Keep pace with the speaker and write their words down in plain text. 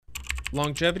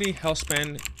longevity, health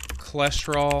span,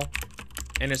 cholesterol,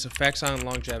 and its effects on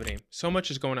longevity. So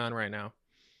much is going on right now.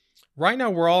 Right now,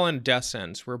 we're all in death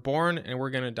sentence. We're born and we're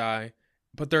going to die.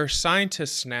 But there are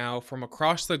scientists now from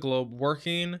across the globe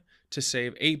working to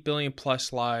save 8 billion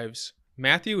plus lives.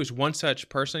 Matthew is one such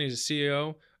person. He's a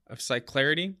CEO of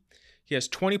Cyclarity. He has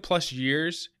 20 plus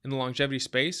years in the longevity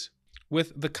space.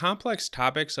 With the complex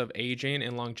topics of aging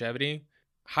and longevity,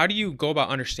 how do you go about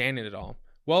understanding it all?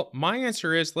 Well, my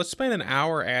answer is let's spend an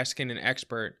hour asking an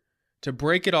expert to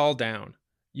break it all down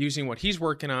using what he's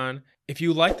working on. If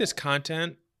you like this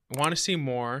content, want to see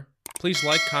more, please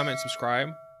like, comment, subscribe.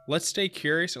 Let's stay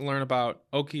curious and learn about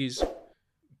Oki's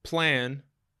plan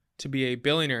to be a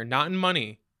billionaire, not in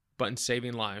money, but in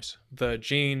saving lives. The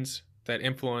genes that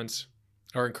influence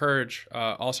or encourage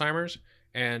Alzheimer's.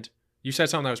 And you said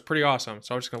something that was pretty awesome.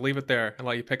 So I'm just going to leave it there and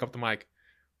let you pick up the mic.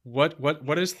 What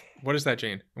is that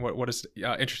gene? What is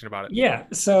interesting about it? Yeah,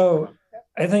 so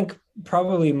I think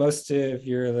probably most of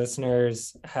your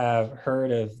listeners have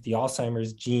heard of the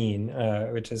Alzheimer's gene,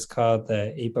 which is called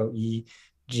the ApoE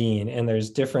gene, and there's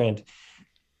different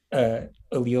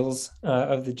alleles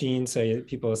of the gene. So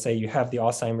people say you have the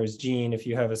Alzheimer's gene if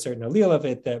you have a certain allele of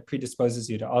it that predisposes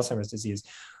you to Alzheimer's disease.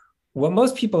 What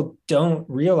most people don't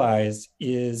realize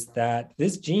is that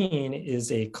this gene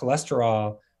is a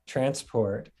cholesterol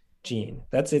transport gene.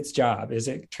 That's its job, is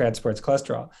it transports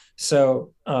cholesterol.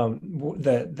 So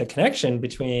the connection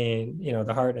between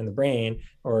the heart and the brain,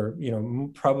 or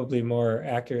probably more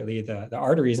accurately the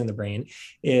arteries in the brain,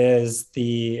 is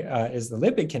the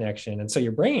lipid connection. And so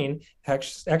your brain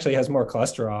actually has more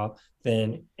cholesterol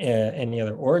than any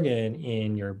other organ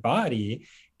in your body.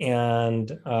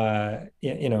 And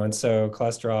and so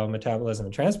cholesterol metabolism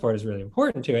and transport is really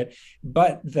important to it.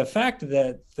 But the fact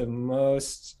that the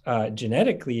most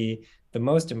genetically the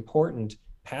most important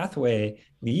pathway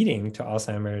leading to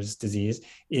Alzheimer's disease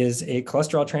is a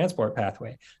cholesterol transport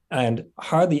pathway, and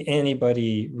hardly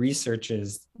anybody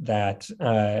researches that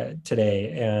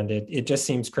today, and it just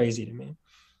seems crazy to me.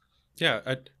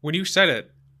 Yeah, when you said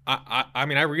it, I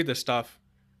mean, I read this stuff.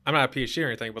 I'm not a PhD or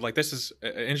anything, but like this is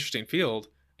an interesting field,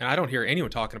 and I don't hear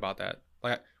anyone talking about that.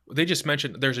 Like they just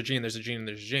mentioned there's a gene, there's a gene, and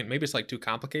there's a gene. Maybe it's like too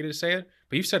complicated to say it,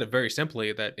 but you've said it very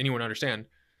simply that anyone would understand.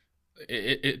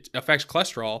 It affects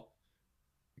cholesterol.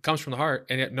 It comes from the heart,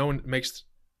 and yet no one makes.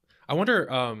 I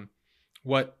wonder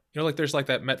what like there's like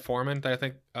that metformin that I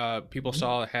think people Mhm.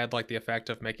 saw had like the effect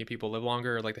of making people live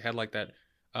longer, or like they had like that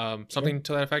Sure. something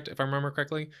to that effect, if I remember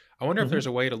correctly. I wonder if there's Mhm.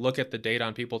 a way to look at the data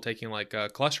on people taking like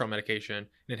cholesterol medication and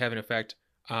it having an effect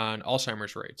on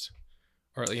Alzheimer's rates,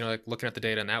 or like looking at the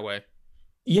data in that way.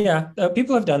 Yeah,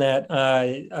 people have done that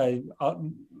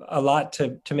a lot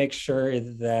to make sure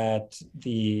that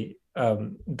the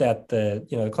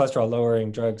cholesterol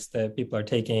lowering drugs that people are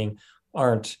taking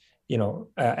aren't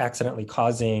accidentally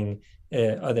causing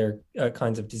other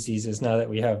kinds of diseases. Now that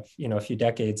we have a few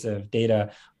decades of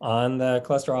data on the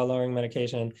cholesterol lowering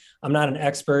medication, I'm not an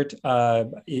expert.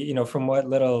 From what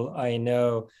little I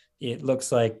know, it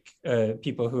looks like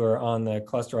people who are on the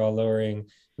cholesterol lowering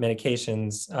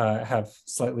medications have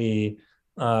slightly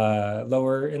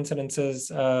lower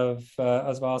incidences of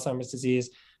Alzheimer's disease.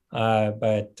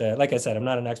 But like I said, I'm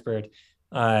not an expert.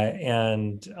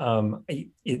 And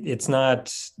it's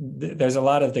not, there's a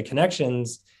lot of the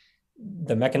connections,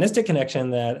 the mechanistic connection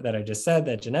that I just said,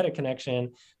 that genetic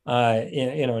connection,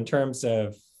 in terms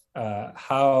of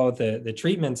how the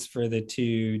treatments for the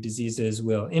two diseases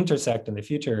will intersect in the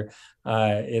future.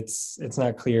 It's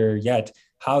not clear yet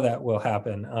how that will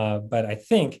happen, but I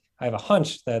think I have a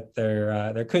hunch that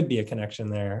there could be a connection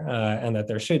there, and that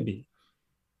there should be.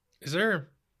 Is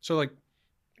there so like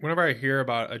whenever I hear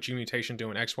about a gene mutation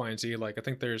doing X, Y, and Z, like I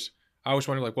think I always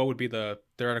wonder like what would be the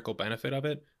theoretical benefit of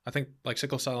it. I think like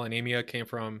sickle cell anemia came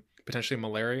from potentially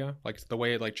malaria, like the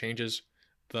way it like changes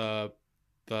the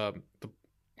the the,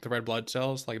 the red blood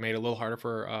cells, like made it a little harder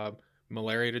for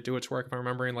malaria to do its work. If I'm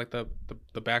remembering like the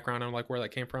background on like where that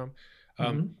came from,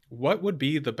 Mhm. what would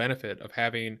be the benefit of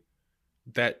having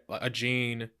that a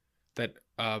gene that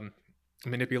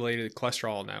manipulated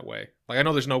cholesterol in that way? Like I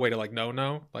know there's no way to like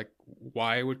know like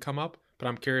why it would come up, but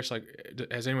I'm curious like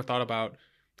has anyone thought about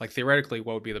like theoretically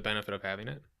what would be the benefit of having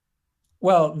it?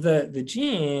 Well, the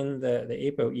gene, the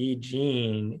ApoE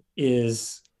gene,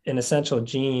 is an essential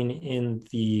gene in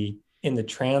the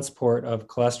transport of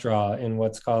cholesterol in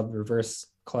what's called reverse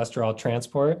cholesterol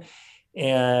transport.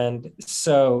 And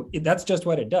so that's just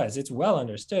what it does. It's well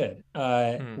understood.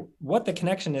 Hmm. What the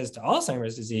connection is to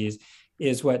Alzheimer's disease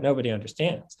is what nobody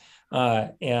understands.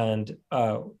 And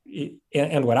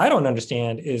what I don't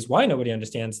understand is why nobody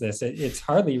understands this. It's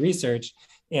hardly researched,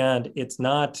 and it's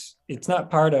not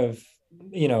part of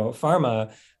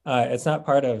pharma. It's not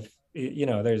part of,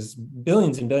 there's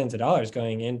billions and billions of dollars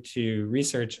going into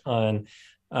research on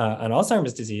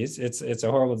Alzheimer's disease. It's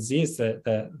a horrible disease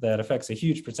that affects a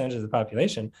huge percentage of the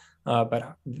population.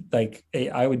 But like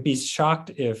I would be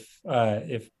shocked if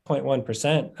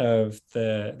 0.1% of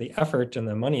the effort and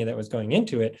the money that was going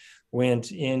into it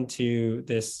went into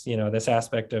this, this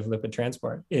aspect of lipid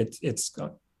transport. It's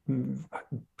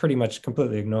pretty much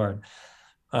completely ignored.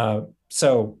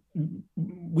 So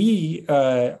we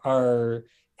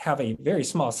have a very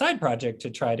small side project to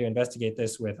try to investigate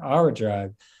this with our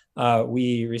drug.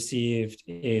 We received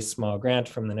a small grant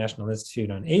from the National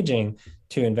Institute on Aging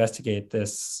to investigate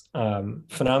this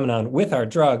phenomenon with our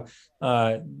drug,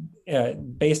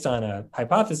 based on a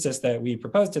hypothesis that we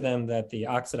proposed to them, that the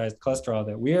oxidized cholesterol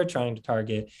that we are trying to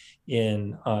target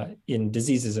in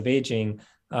diseases of aging,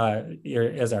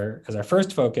 as our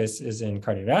first focus, is in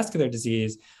cardiovascular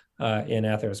disease, in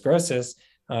atherosclerosis,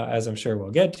 as I'm sure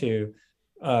we'll get to.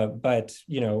 But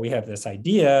we have this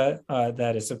idea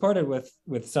that is supported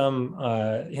with some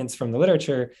hints from the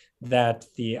literature that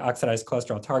the oxidized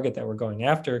cholesterol target that we're going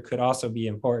after could also be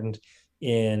important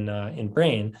in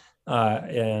brain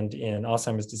and in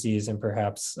Alzheimer's disease, and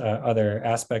perhaps other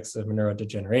aspects of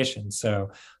neurodegeneration.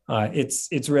 So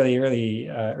it's really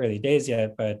early days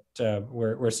yet, but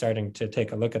we're starting to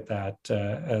take a look at that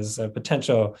as a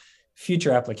potential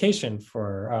future application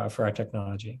for our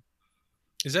technology.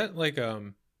 Is that like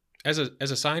as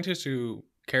a scientist who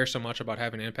cares so much about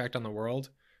having an impact on the world,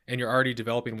 and you're already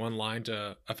developing one line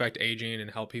to affect aging and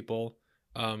help people,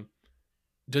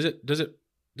 does it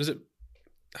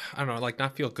I don't know, like,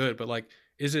 not feel good, but like,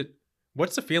 is it,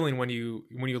 what's the feeling when you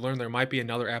learn there might be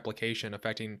another application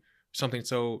affecting something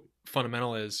so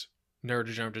fundamental as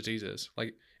neurodegenerative diseases?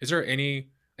 Like, is there any,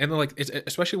 and then like, it's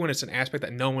especially when it's an aspect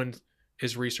that no one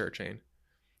is researching.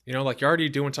 Like, you're already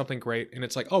doing something great, and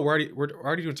it's like, oh, we're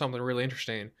already doing something really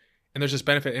interesting, and there's this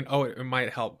benefit, and oh, it might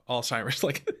help Alzheimer's.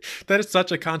 Like, that is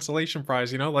such a consolation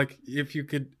prize. Like, if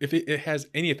it has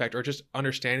any effect, or just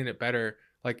understanding it better,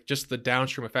 like, just the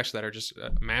downstream effects of that are just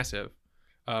massive.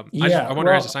 I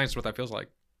wonder, as a scientist, what that feels like.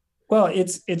 Well,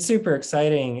 it's super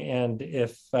exciting, and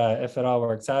if it all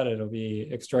works out, it'll be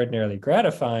extraordinarily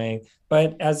gratifying.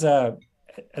 But as a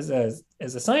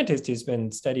scientist who's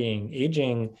been studying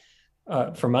aging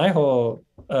for my whole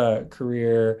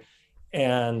career,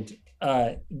 and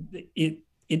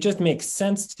it just makes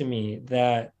sense to me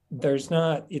that there's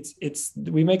not,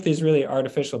 we make these really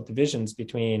artificial divisions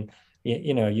between,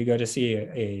 you go to see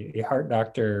a heart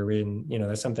doctor when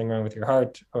there's something wrong with your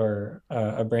heart, or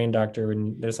a brain doctor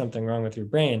when there's something wrong with your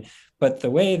brain. But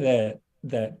the way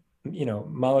that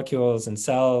molecules and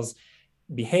cells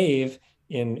behave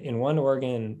in one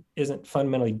organ isn't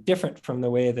fundamentally different from the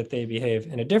way that they behave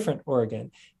in a different organ.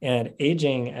 And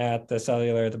aging at the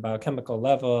cellular, the biochemical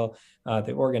level,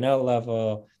 the organelle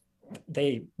level,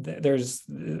 there's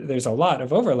a lot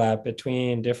of overlap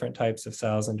between different types of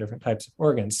cells and different types of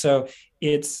organs. So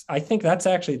I think that's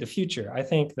actually the future. I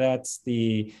think that's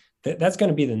going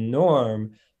to be the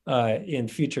norm in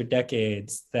future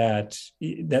decades, that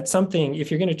something,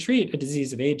 if you're going to treat a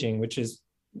disease of aging, which is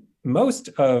most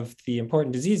of the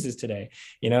important diseases today,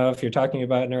 if you're talking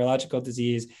about neurological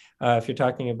disease, if you're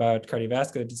talking about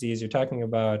cardiovascular disease, you're talking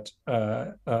about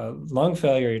lung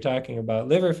failure, you're talking about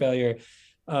liver failure,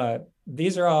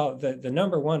 these are all, the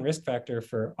number one risk factor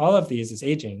for all of these is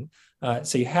aging.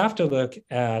 So you have to look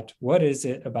at what is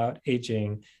it about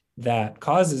aging that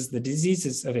causes the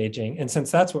diseases of aging. And since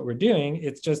that's what we're doing,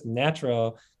 it's just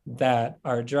natural that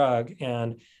our drug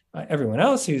and everyone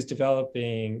else who's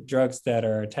developing drugs that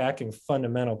are attacking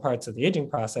fundamental parts of the aging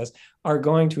process are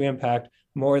going to impact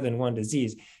more than one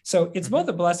disease. So it's both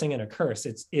a blessing and a curse.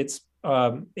 It's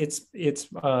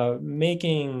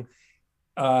making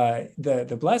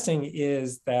the blessing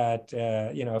is that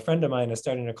a friend of mine is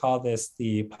starting to call this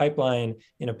the pipeline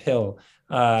in a pill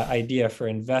idea for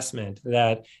investment.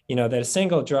 That that a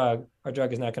single drug, our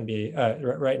drug is not going to be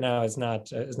right now is not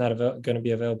going to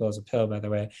be available as a pill. By the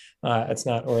way, it's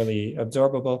not orally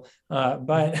absorbable.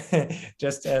 But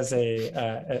just as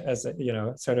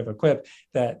a sort of a quip,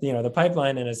 that the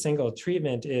pipeline in a single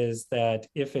treatment is that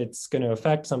if it's going to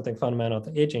affect something fundamental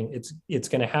to aging, it's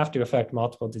going to have to affect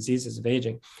multiple diseases of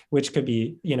aging, which could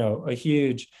be a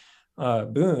huge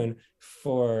boon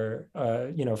for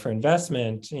for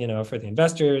investment, for the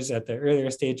investors at the earlier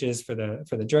stages, for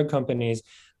the drug companies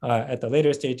at the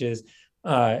later stages,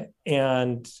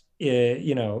 and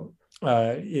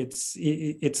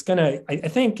it's gonna, I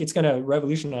think it's gonna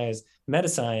revolutionize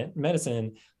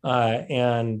medicine,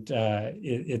 and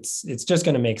it's just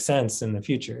going to make sense in the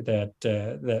future that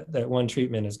that one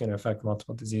treatment is going to affect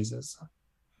multiple diseases.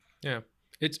 Yeah.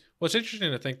 It's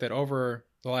interesting to think that over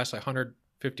the last like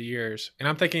 150 years, and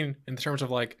I'm thinking in terms of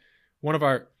like one of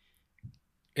our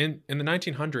in the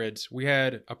 1900s, we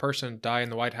had a person die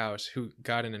in the White House who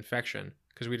got an infection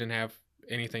because we didn't have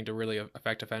anything to really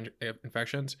affect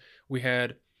infections. We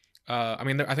had, I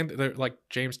mean, I think they're like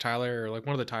James Tyler or like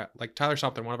one of the like Tyler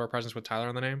something. One of our presidents with Tyler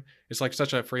on the name. It's like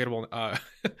such a forgettable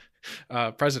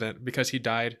president because he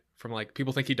died from like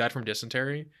people think he died from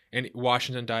dysentery, and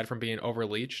Washington died from being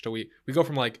overleached. So we go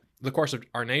from like the course of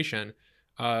our nation,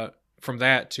 from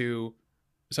that to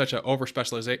such a over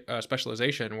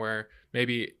specialization where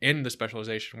maybe in the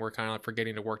specialization we're kind of like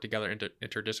forgetting to work together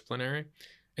interdisciplinarily.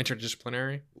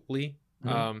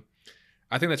 Um,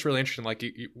 I think that's really interesting. Like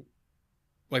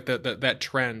like that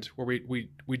trend where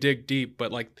we dig deep,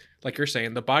 but like you're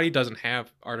saying, the body doesn't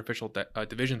have artificial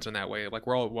divisions in that way. Like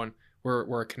we're all one.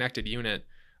 We're a connected unit.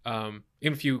 Even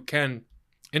if you can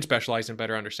in specialize and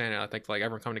better understand it, I think like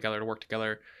everyone coming together to work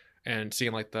together and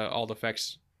seeing like all the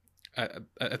effects. I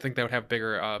think that would have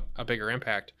a bigger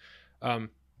impact.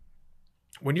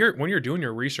 When you're doing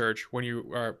your research, when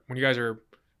you guys are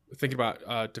thinking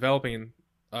about developing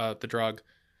the drug,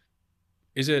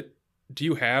 do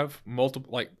you have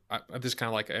multiple like this is kind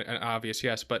of like an obvious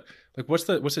yes, but like what's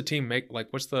the team make, like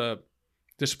what's the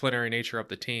disciplinary nature of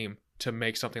the team to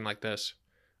make something like this,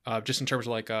 just in terms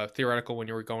of like theoretical when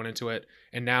you were going into it,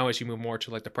 and now as you move more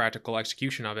to like the practical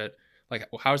execution of it, like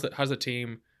how's the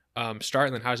team start,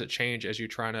 and then how does it change as you're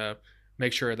trying to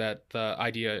make sure that the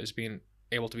idea is being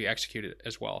able to be executed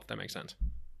as well, if that makes sense?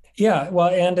 Yeah, well,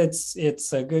 and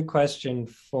it's a good question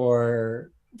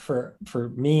for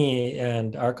me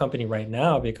and our company right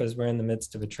now because we're in the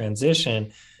midst of a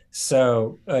transition.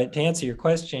 So to answer your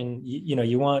question, you know,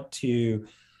 you want to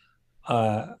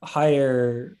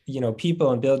hire, you know,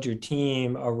 people and build your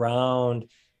team around,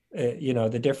 you know,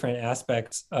 the different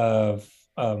aspects of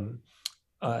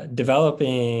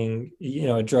developing, you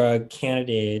know, a drug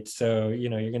candidate. So, you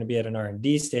know, you're going to be at an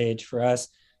R&D stage. For us,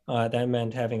 that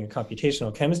meant having a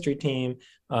computational chemistry team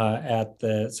at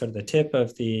the sort of the tip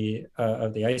of the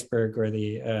iceberg or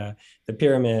the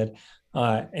pyramid,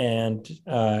 and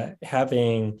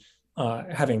having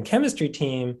chemistry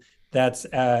team that's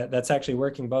actually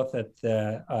working both at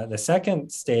the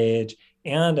second stage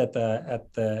and at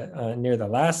the near the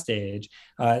last stage.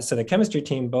 So the chemistry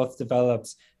team both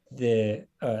develops the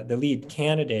lead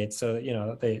candidates, so you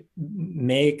know they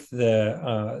make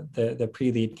the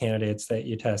pre-lead candidates that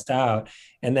you test out,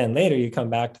 and then later you come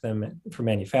back to them for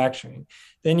manufacturing.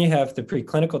 Then you have the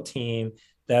preclinical team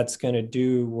that's going to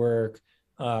do work,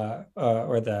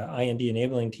 or the IND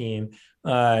enabling team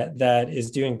that is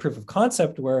doing proof of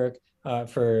concept work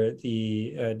for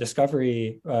the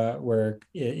discovery work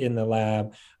in the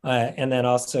lab, and then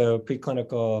also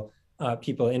preclinical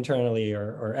people internally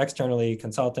or externally,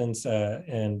 consultants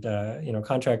and you know,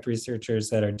 contract researchers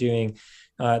that are doing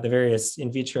the various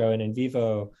in vitro and in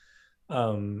vivo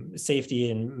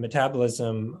safety and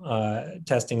metabolism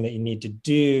testing that you need to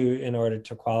do in order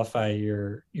to qualify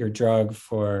your drug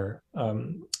for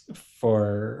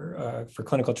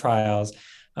clinical trials.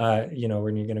 You know,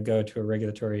 when you're going to go to a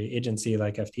regulatory agency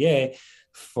like FDA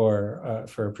for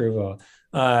approval.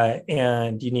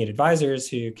 And you need advisors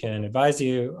who can advise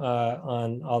you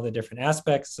on all the different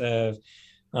aspects of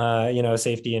you know,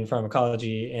 safety and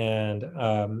pharmacology and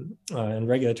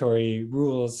regulatory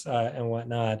rules and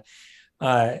whatnot.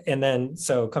 And then,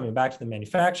 so coming back to the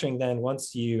manufacturing, then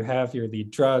once you have your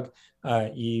lead drug,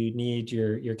 you need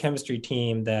your chemistry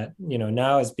team that, you know,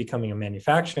 now is becoming a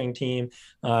manufacturing team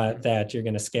that you're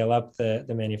going to scale up the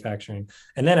manufacturing.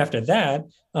 And then after that,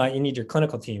 you need your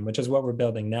clinical team, which is what we're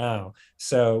building now.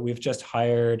 So we've just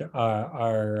hired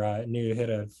our new head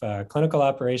of clinical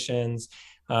operations,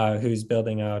 who's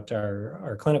building out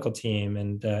our clinical team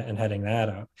and heading that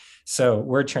up. So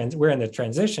we're in the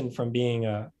transition from being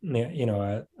a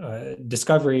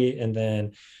discovery and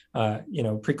then you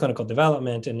know, preclinical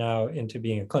development, and now into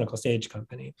being a clinical stage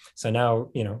company. So now,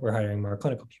 you know, we're hiring more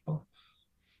clinical people.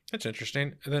 That's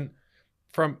interesting. And then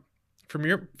from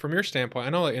your standpoint, I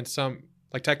know that in some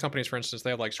like tech companies, for instance, they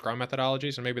have like Scrum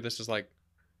methodologies, and maybe this is like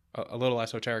a little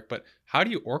esoteric, but how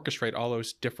do you orchestrate all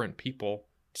those different people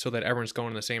so that everyone's going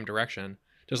in the same direction?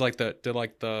 Does like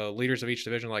the leaders of each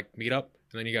division like meet up,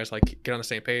 and then you guys like get on the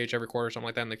same page every quarter or something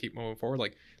like that, and they keep moving forward?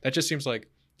 Like that just seems like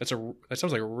that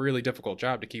sounds like a really difficult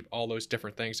job to keep all those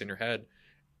different things in your head,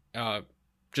 uh,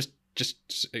 just just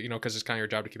because it's kind of your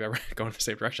job to keep everyone going in the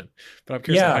same direction. But I'm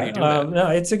curious, like, how do Yeah, you do that? no,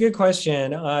 it's a good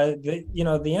question.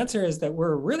 The answer is that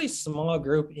we're a really small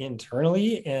group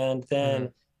internally, and Mm-hmm.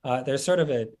 then there's sort of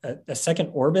a second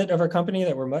orbit of our company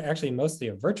that we're actually mostly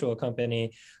a virtual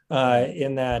company, Mm-hmm.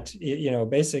 in that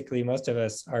basically most of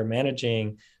us are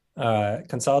managing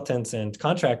consultants and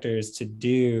contractors to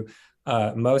do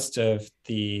most of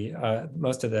the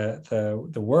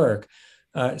work.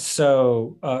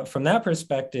 So from that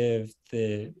perspective,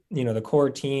 the core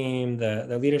team,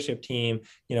 the leadership team,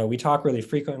 we talk really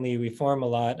frequently. We form a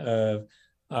lot of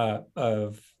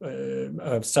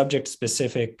subject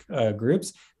specific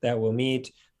groups that will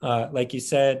meet. Like you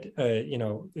said,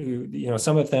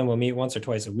 some of them will meet once or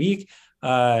twice a week,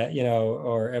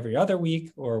 or every other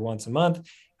week, or once a month,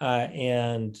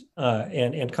 and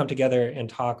come together and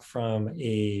talk from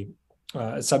a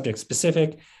subject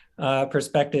specific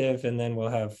perspective, and then we'll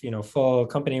have full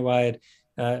company-wide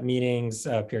meetings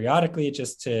periodically,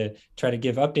 just to try to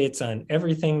give updates on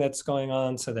everything that's going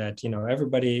on, so that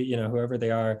everybody, whoever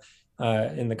they are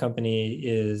in the company,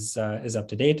 is up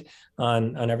to date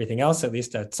on everything else, at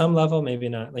least at some level. Maybe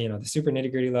not the super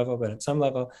nitty-gritty level, but at some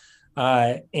level.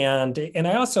 And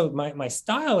I also, my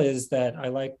style is that I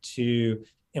like to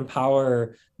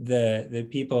empower the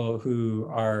people who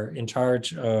are in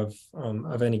charge of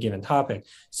any given topic.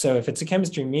 So if it's a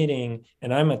chemistry meeting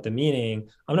and I'm at the meeting,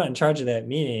 I'm not in charge of that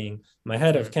meeting. My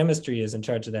head of chemistry is in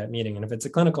charge of that meeting. And if it's a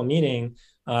clinical meeting,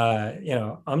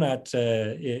 I'm not,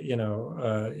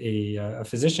 a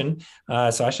physician,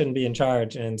 so I shouldn't be in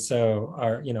charge. And so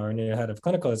our new head of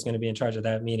clinical is going to be in charge of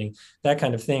that meeting, that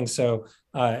kind of thing. So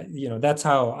that's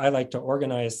how I like to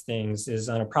organize things, is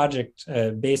on a project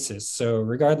basis. So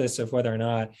regardless of whether or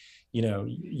not I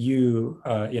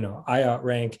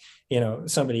outrank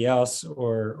somebody else,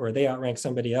 or they outrank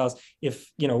somebody else,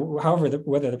 if however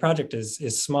whether the project is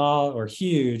small or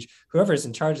huge, whoever's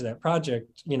in charge of that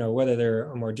project, whether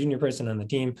they're a more junior person on the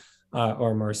team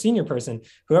or a more senior person,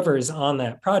 whoever is on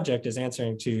that project is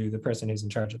answering to the person who's in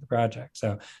charge of the project.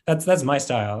 So that's my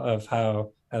style of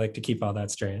how I like to keep all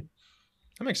that straight.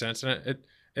 That makes sense, and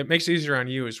it makes it easier on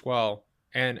you as well,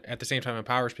 and at the same time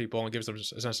empowers people and gives them a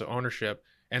sense of ownership.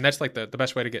 And that's like the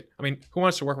best way to get. I mean, who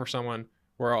wants to work for someone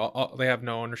where they have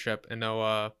no ownership and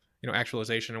no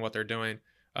actualization in what they're doing?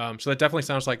 So that definitely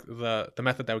sounds like the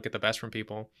method that would get the best from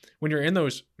people. When you're in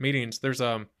those meetings, there's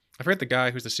I forget the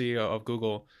guy who's the CEO of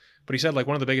Google, but he said like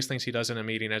one of the biggest things he does in a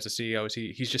meeting as a CEO is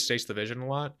he just states the vision a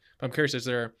lot. But I'm curious,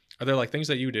 are there like things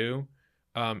that you do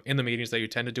in the meetings that you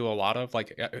tend to do a lot of?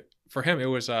 Like for him, it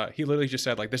was he literally just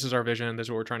said like, "This is our vision. This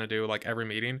is what we're trying to do." Like every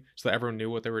meeting, so that everyone knew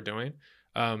what they were doing.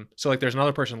 So like, there's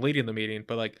another person leading the meeting,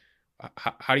 but like,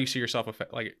 how do you see yourself?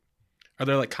 Like, are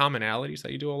there like commonalities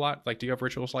that you do a lot? Like, do you have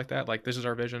rituals like that? Like, this is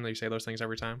our vision. That you say those things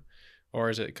every time, or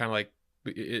is it kind of like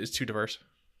it's too diverse?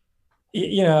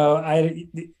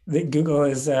 Google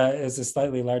is a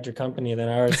slightly larger company than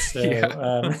ours,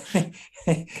 Yeah. so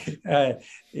uh,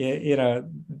 you know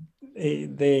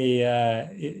they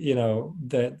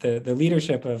the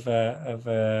leadership of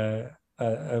a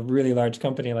really large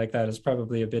company like that is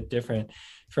probably a bit different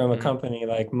from a Mm-hmm. company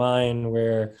like mine,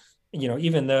 where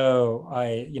even though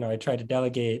I try to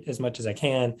delegate as much as I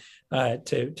can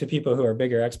to people who are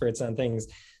bigger experts on things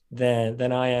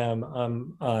than I am.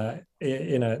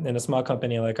 In a small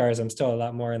company like ours, I'm still a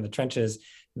lot more in the trenches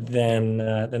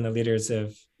Yeah. than the leaders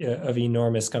of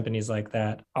enormous companies like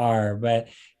that are. But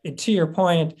to your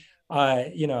point,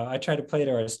 I try to play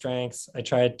to our strengths. I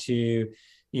try to,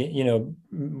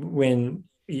 when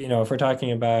if we're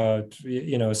talking about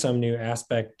some new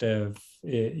aspect of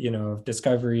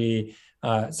discovery,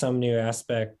 some new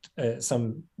aspect,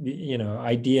 some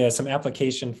idea, some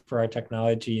application for our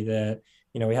technology that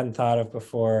we hadn't thought of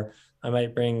before, I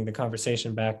might bring the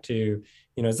conversation back to,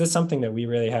 is this something that we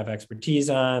really have expertise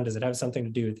on? Does it have something to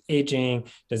do with aging?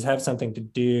 Does it have something to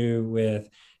do with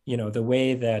the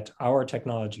way that our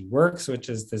technology works, which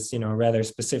is this rather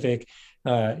specific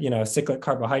cyclic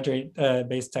carbohydrate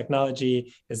based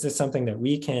technology? Is this something that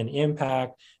we can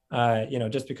impact?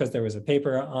 Just because there was a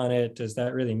paper on it, does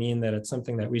that really mean that it's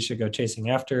something that we should go chasing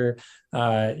after?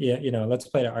 Let's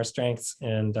play to our strengths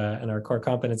and our core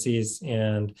competencies,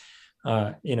 and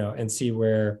see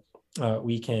where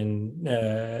we can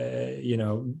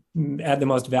add the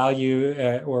most value,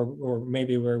 or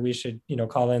maybe where we should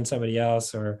call in somebody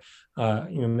else, or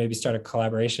maybe start a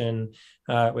collaboration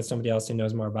with somebody else who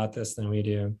knows more about this than we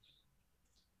do.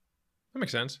 That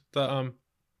makes sense.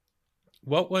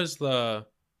 What was the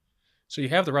so you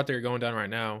have the route that you're going down right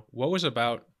now. What was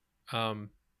about um,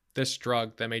 this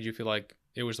drug that made you feel like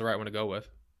it was the right one to go with?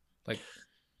 Like,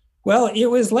 Well, it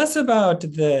was less about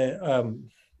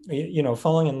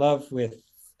falling in love with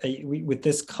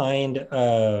this kind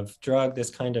of drug, this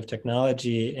kind of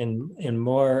technology, and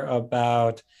more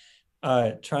about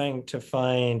trying to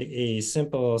find a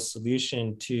simple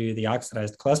solution to the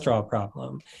oxidized cholesterol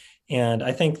problem. And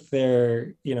I think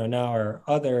there, now are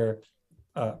other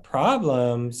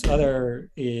problems, other,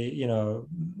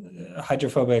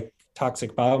 hydrophobic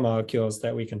toxic biomolecules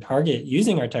that we can target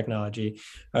using our technology,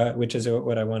 which is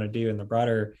what I want to do in the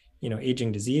broader,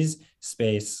 aging disease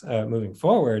space moving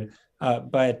forward.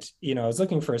 But I was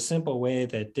looking for a simple way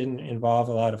that didn't involve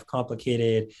a lot of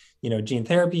complicated, gene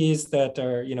therapies that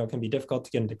are, can be difficult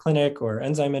to get into clinic, or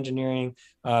enzyme engineering,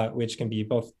 which can be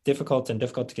both difficult to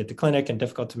get to clinic and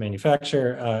difficult to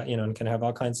manufacture, and can have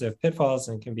all kinds of pitfalls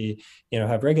and can be,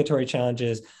 have regulatory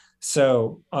challenges.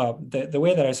 So the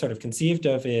way that I sort of conceived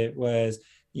of it was,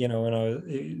 when I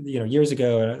was, years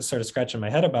ago, and I started scratching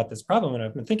my head about this problem, and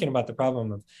I've been thinking about the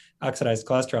problem of oxidized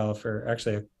cholesterol for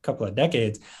actually a couple of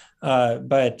decades.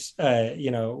 But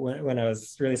when I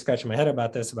was really scratching my head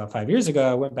about this about 5 years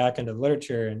ago, I went back into the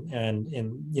literature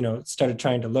and started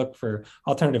trying to look for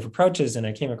alternative approaches, and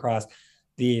I came across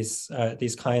these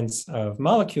kinds of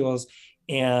molecules,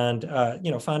 and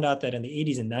found out that in the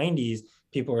 80s and 90s,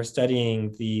 people were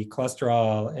studying the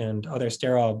cholesterol and other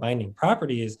sterol binding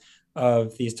properties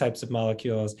of these types of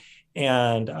molecules.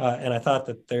 And I thought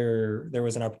that there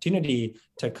was an opportunity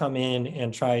to come in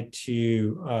and try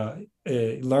to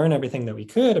learn everything that we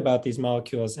could about these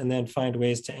molecules, and then find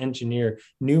ways to engineer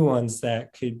new ones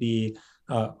that could be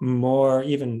more,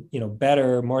 even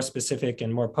better, more specific,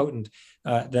 and more potent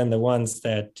than the ones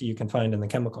that you can find in the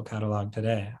chemical catalog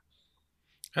today.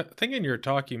 I think in your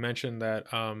talk you mentioned that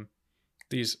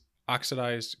these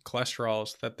oxidized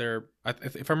cholesterols, that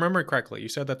if I remember correctly, you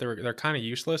said that they're kind of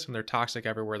useless and they're toxic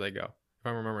everywhere they go. If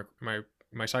I remember, am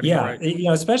I citing that Yeah,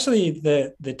 right? especially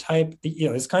the type,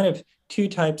 there's kind of two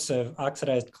types of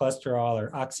oxidized cholesterol,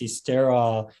 or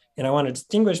oxysterol, and I want to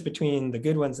distinguish between the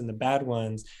good ones and the bad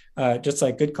ones. Just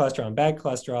like good cholesterol and bad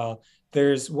cholesterol,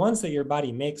 there's ones that your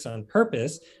body makes on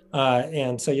purpose,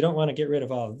 and so you don't want to get rid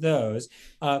of all of those.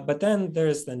 But then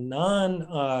there's the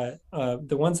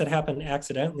ones that happen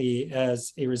accidentally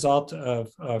as a result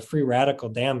of free radical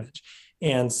damage.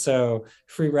 And so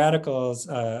free radicals,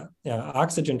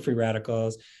 oxygen free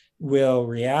radicals, will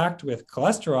react with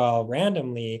cholesterol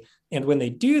randomly. And when they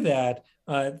do that,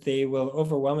 they will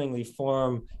overwhelmingly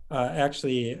form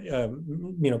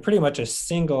pretty much a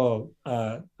single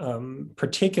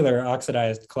particular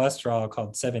oxidized cholesterol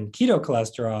called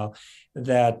 7-keto-cholesterol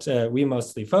that we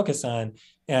mostly focus on.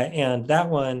 And that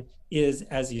one is,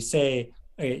 as you say,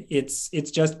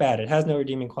 it's just bad. It has no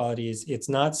redeeming qualities. It's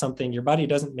not something, your body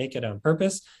doesn't make it on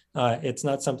purpose. It's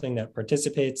not something that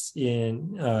participates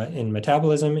in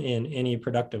metabolism in any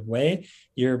productive way.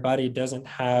 Your body doesn't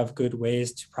have good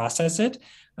ways to process it.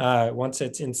 Once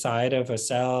it's inside of a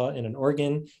cell in an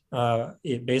organ,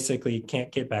 it basically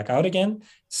can't get back out again.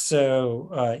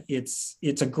 So it's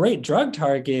a great drug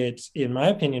target, in my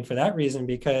opinion, for that reason,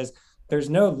 because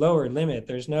there's no lower limit.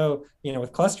 There's no,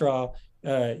 with cholesterol,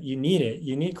 you need it.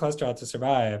 You need cholesterol to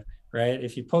survive, right?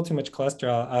 If you pull too much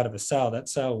cholesterol out of a cell, that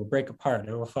cell will break apart.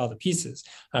 It will fall to pieces.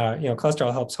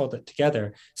 Cholesterol helps hold it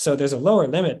together. So there's a lower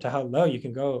limit to how low you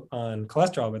can go on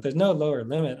cholesterol, but there's no lower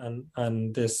limit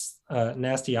on this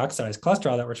nasty oxidized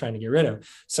cholesterol that we're trying to get rid of.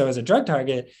 So as a drug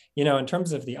target, in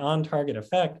terms of the on-target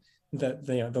effect,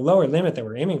 the lower limit that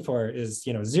we're aiming for is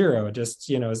zero. Just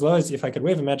as low as, if I could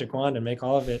wave a magic wand and make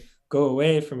all of it go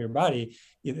away from your body,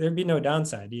 there'd be no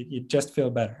downside. You just feel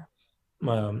better.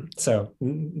 So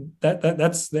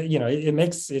that's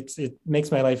it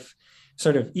makes my life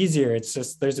sort of easier. It's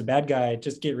just, there's a bad guy,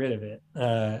 just get rid of it.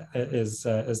 Is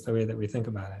the way that we think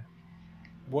about it.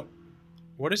 What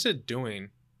what is it doing?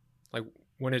 Like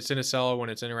when it's in a cell, when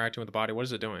it's interacting with the body, what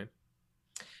is it doing?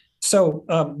 So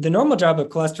the normal job of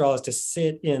cholesterol is to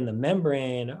sit in the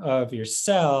membrane of your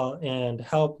cell and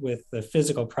help with the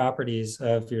physical properties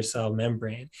of your cell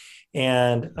membrane,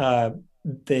 and so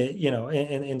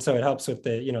it helps with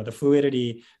the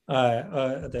fluidity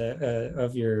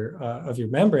of your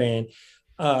membrane.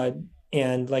 Uh,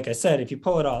 and like I said, if you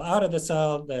pull it all out of the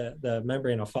cell, the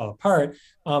membrane will fall apart.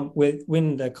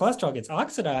 When the cholesterol gets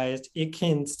oxidized, it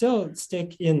can still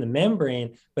stick in the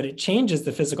membrane, but it changes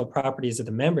the physical properties of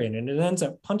the membrane, and it ends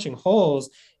up punching holes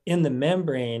in the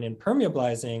membrane and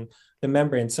permeabilizing the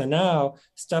membrane. So now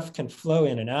stuff can flow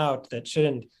in and out that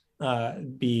shouldn't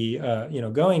be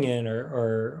going in,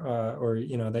 or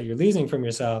that you're losing from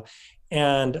your cell.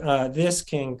 And this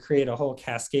can create a whole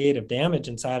cascade of damage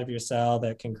inside of your cell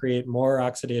that can create more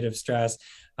oxidative stress,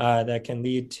 that can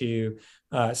lead to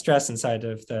stress inside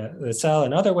of the cell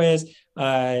in other ways,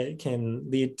 can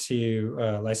lead to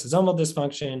lysosomal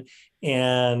dysfunction,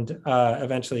 and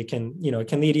eventually can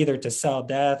lead either to cell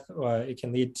death, or it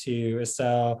can lead to a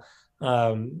cell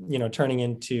turning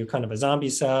into kind of a zombie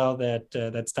cell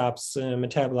that stops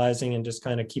metabolizing and just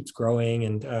kind of keeps growing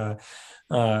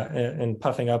and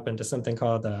puffing up into something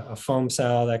called a foam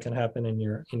cell that can happen in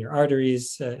your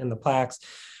arteries, in the plaques.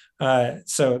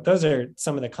 So those are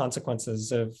some of the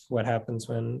consequences of what happens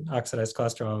when oxidized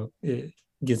cholesterol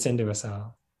gets into a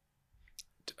cell.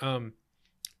 Um,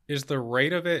 is the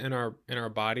rate of it in our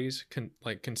bodies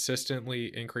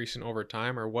consistently increasing over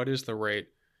time, or what is the rate?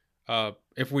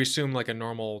 If we assume like a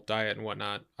normal diet and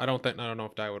whatnot, I don't know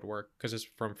if diet would work because it's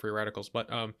from free radicals. But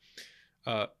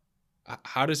uh,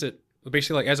 how does it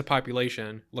basically, like, as a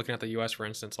population, looking at the U.S. for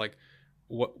instance, like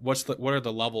what are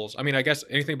the levels? I mean, I guess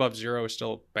anything above zero is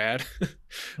still bad,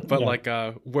 but Yeah. like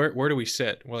where do we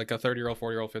sit? Well, like a 30-year-old,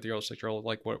 40-year-old, 50-year-old, 60-year-old,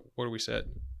 like where do we sit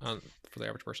on for the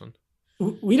average person?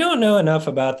 We don't know enough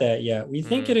about that yet. We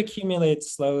think Mm, it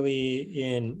accumulates slowly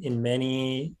in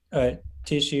many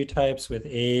tissue types with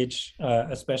age,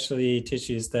 especially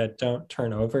tissues that don't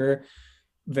turn over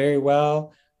very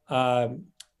well.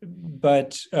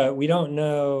 But we don't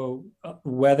know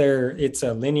whether it's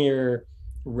a linear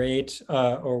rate,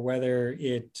 or whether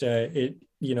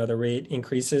the rate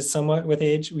increases somewhat with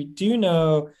age. We do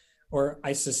know, or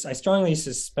I strongly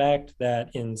suspect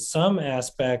that in some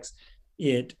aspects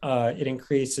it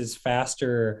increases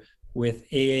faster with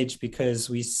age, because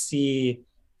we see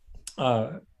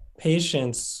uh,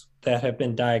 patients that have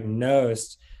been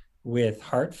diagnosed with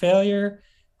heart failure,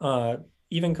 uh,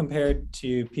 even compared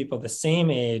to people the same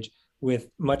age, with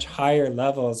much higher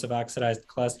levels of oxidized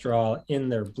cholesterol in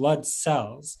their blood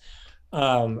cells.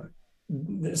 Um,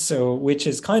 so, which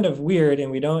is kind of weird,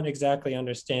 and we don't exactly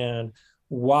understand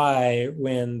why,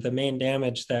 when the main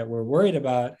damage that we're worried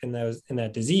about in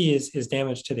that disease is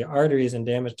damage to the arteries and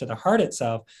damage to the heart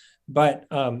itself. But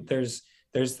there's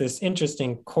this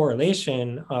interesting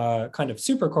correlation, kind of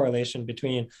super correlation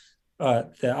between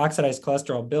the oxidized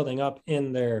cholesterol building up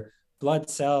in their blood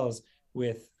cells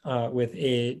with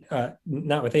age,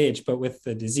 not with age, but with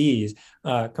the disease,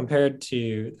 compared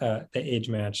to the age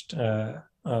matched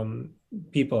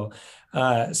people.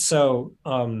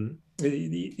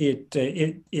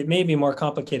 It may be more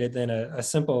complicated than a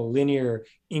simple linear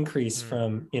increase mm.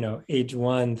 from age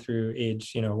 1 through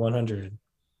age 100.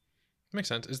 Makes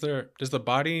sense. Does the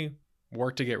body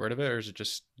work to get rid of it, or is it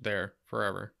just there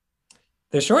forever?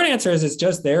 The short answer is it's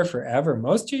just there forever.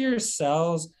 Most of your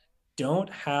cells don't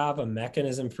have a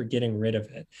mechanism for getting rid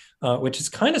of it, which is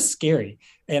kind of scary.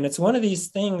 And it's one of these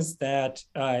things that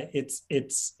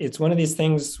it's one of these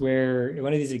things where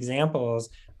one of these examples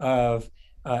of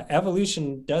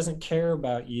evolution doesn't care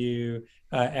about you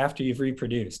after you've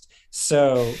reproduced.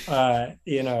 So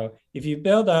if you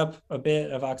build up a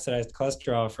bit of oxidized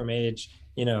cholesterol from age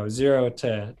 0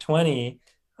 to 20,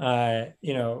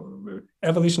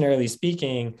 evolutionarily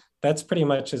speaking, that's pretty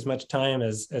much as much time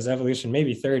as evolution,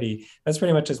 maybe 30. That's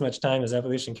pretty much as much time as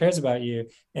evolution cares about you.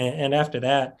 And after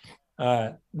that,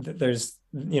 there's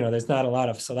not a lot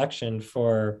of selection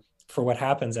for what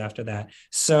happens after that.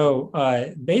 So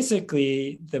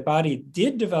basically, the body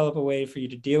did develop a way for you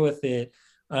to deal with it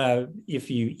if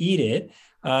you eat it.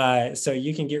 So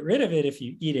you can get rid of it if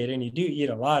you eat it, and you do eat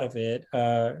a lot of it,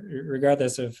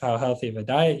 regardless of how healthy of a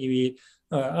diet you eat.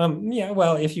 Yeah,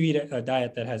 well, if you eat a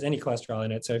diet that has any cholesterol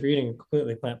in it, so if you're eating a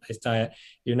completely plant-based diet,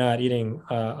 you're not eating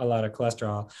a lot of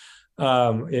cholesterol,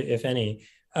 if any.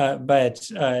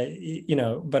 But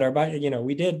our body,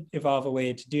 we did evolve a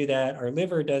way to do that. Our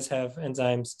liver does have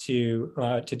enzymes to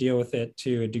deal with it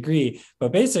to a degree,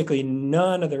 but basically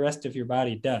none of the rest of your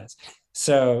body does.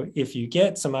 So if you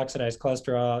get some oxidized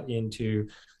cholesterol into,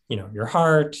 your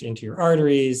heart, into your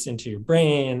arteries, into your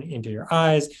brain, into your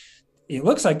eyes, it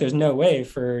looks like there's no way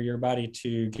for your body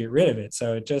to get rid of it.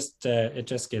 So it just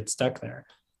gets stuck there.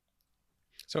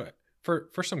 So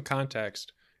for some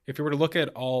context, if you were to look at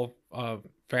all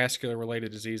vascular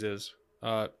related diseases,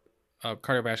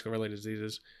 cardiovascular related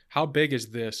diseases, how big is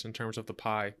this in terms of the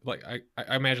pie? Like I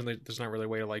imagine that there's not really a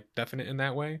way to like definite in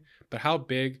that way, but how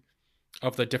big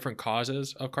of the different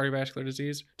causes of cardiovascular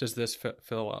disease does this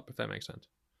fill up, if that makes sense?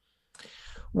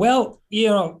 Well,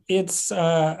 it's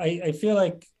I feel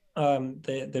like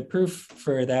the proof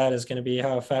for that is going to be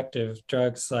how effective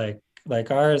drugs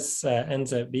like ours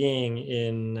ends up being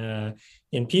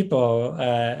in people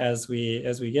as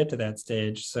we get to that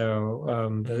stage. So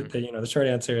Mm-hmm. the short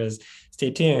answer is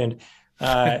stay tuned.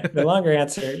 The longer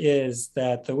answer is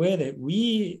that the way that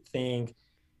we think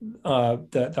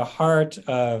the heart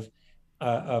of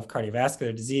of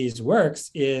cardiovascular disease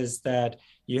works is that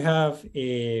you have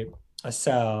a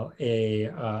cell, a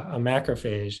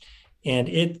macrophage, and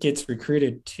it gets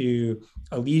recruited to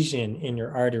a lesion in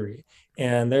your artery.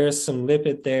 And there's some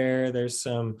lipid there, there's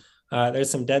some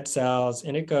dead cells,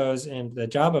 and it goes, and the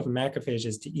job of a macrophage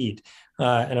is to eat.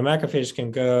 And a macrophage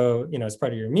can go, as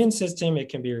part of your immune system. It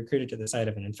can be recruited to the site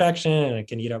of an infection, and it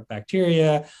can eat up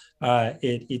bacteria.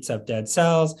 It eats up dead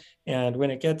cells. And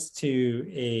when it gets to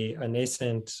a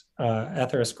nascent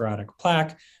atherosclerotic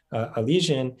plaque, a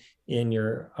lesion in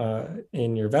your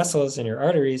vessels, in your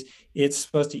arteries, it's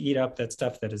supposed to eat up that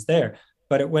stuff that is there.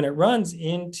 But when it runs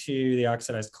into the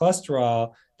oxidized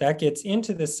cholesterol, that gets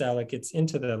into the cell, it gets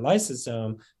into the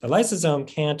lysosome. The lysosome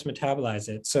can't metabolize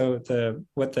it. So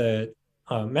what the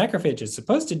macrophage is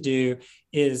supposed to do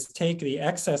is take the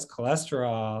excess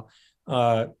cholesterol,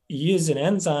 use an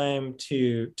enzyme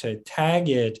to tag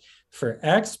it for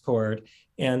export,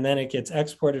 and then it gets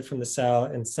exported from the cell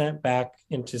and sent back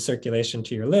into circulation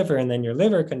to your liver, and then your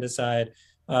liver can decide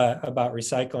about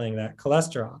recycling that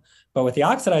cholesterol. But with the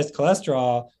oxidized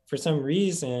cholesterol, for some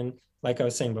reason, like I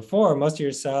was saying before, most of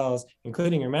your cells,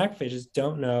 including your macrophages,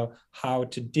 don't know how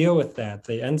to deal with that.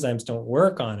 The enzymes don't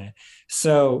work on it.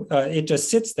 So it just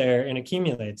sits there and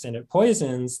accumulates, and it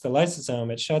poisons the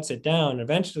lysosome. It shuts it down.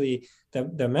 Eventually, the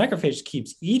macrophage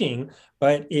keeps eating,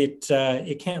 but it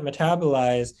can't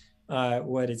metabolize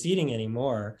what it's eating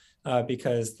anymore,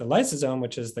 because the lysosome,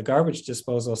 which is the garbage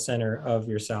disposal center of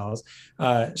your cells,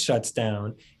 shuts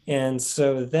down. And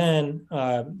so then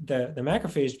the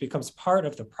macrophage becomes part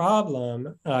of the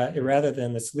problem rather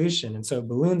than the solution. And so it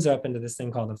balloons up into this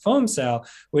thing called a foam cell,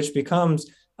 which becomes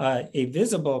a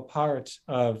visible part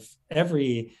of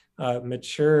every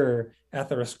mature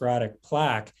atherosclerotic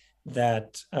plaque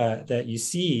that you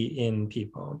see in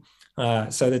people.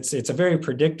 So it's a very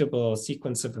predictable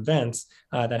sequence of events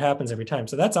that happens every time.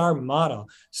 So that's our model.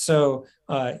 So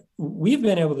we've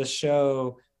been able to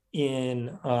show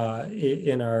in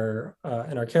our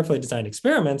carefully designed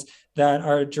experiments that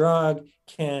our drug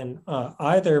can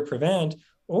either prevent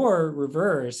or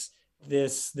reverse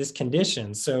this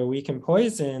condition. So we can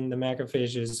poison the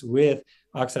macrophages with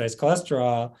oxidized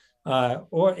cholesterol,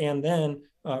 and then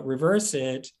reverse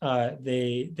it. Their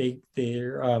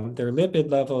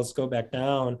lipid levels go back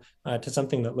down to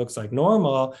something that looks like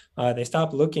normal. They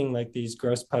stop looking like these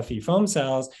gross puffy foam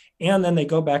cells, and then they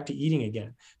go back to eating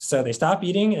again. So they stop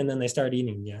eating and then they start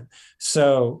eating again.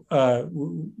 So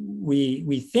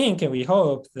we think and we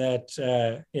hope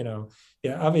that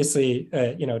obviously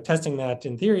testing that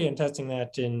in theory and testing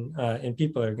that in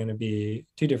people are going to be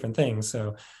two different things.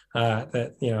 So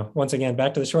once again,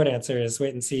 back to the short answer is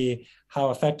wait and see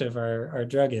how effective our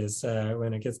drug is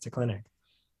when it gets to clinic.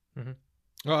 Mm-hmm.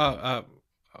 Well,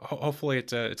 hopefully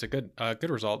it's a good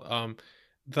result.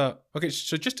 Okay,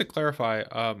 so just to clarify,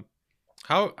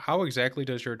 how exactly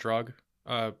does your drug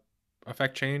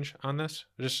affect change on this?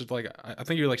 Just like I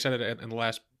think you said it in the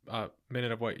last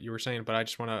minute of what you were saying, but I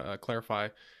just want to clarify.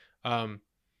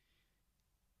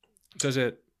 Does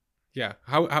it? Yeah.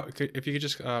 How if you could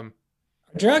just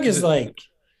drug is like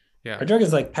yeah. Our drug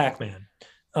is like Pac-Man.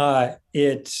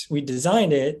 We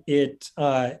designed it.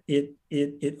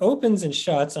 It opens and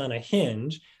shuts on a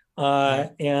hinge,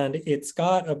 and it's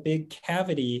got a big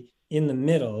cavity in the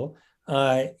middle,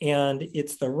 and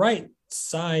it's the right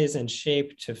size and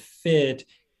shape to fit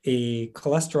a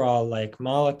cholesterol-like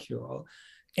molecule.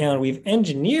 And we've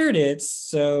engineered it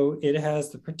so it has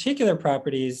the particular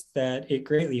properties that it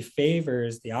greatly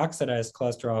favors the oxidized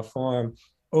cholesterol form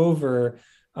over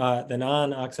the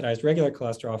non-oxidized regular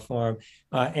cholesterol form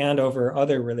and over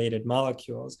other related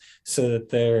molecules, so that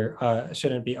there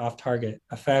shouldn't be off-target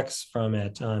effects from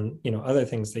it on other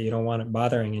things that you don't want it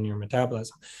bothering in your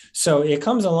metabolism. So it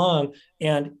comes along,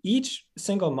 and each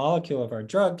single molecule of our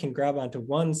drug can grab onto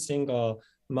one single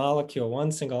molecule,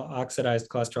 one single oxidized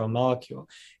cholesterol molecule,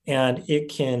 and it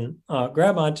can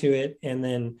grab onto it and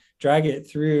then drag it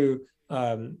through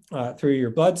your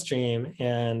bloodstream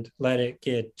and let it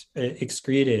get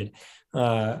excreted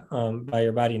by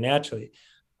your body naturally.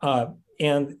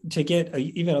 And to get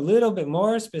even a little bit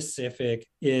more specific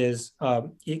is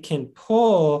it can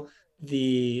pull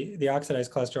the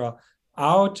oxidized cholesterol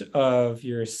out of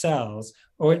your cells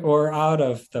or out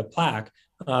of the plaque.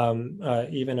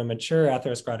 Even a mature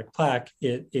atherosclerotic plaque,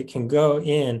 it can go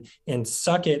in and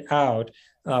suck it out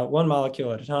one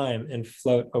molecule at a time and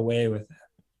float away with it.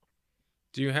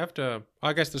 Do you have to?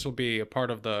 I guess this will be a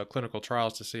part of the clinical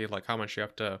trials to see how much you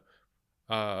have to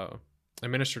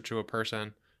administer to a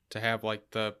person to have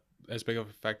the as big of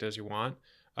effect as you want.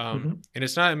 And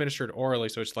it's not administered orally,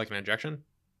 so it's like an injection.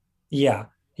 Yeah.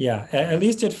 Yeah, at Okay.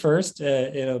 least at first,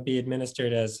 it'll be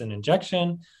administered as an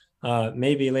injection.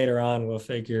 Maybe later on we'll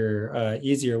figure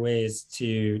easier ways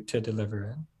to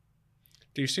deliver it.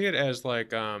 Do you see it as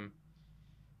like a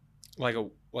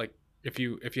like if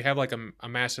you have like a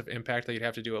massive impact that you'd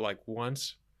have to do it like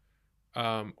once,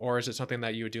 or is it something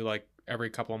that you would do like every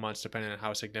couple of months depending on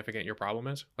how significant your problem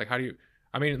is? Like how do you?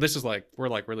 I mean, this is like we're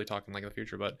like really talking like in the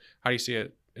future, but how do you see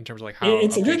it in terms of like how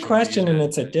It's a a good patient would be question using and it?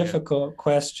 it's a Yeah. difficult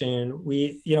question.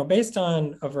 Based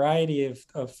on a variety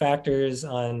of factors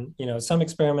on, some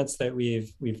experiments that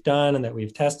we've done and that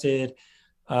we've tested,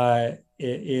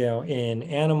 in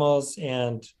animals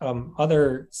and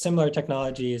other similar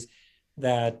technologies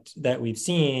that we've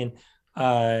seen,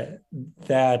 uh,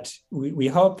 that we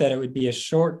hope that it would be a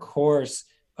short course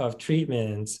of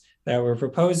treatments that we're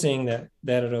proposing that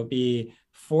it'll be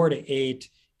 4 to 8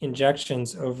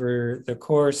 injections over the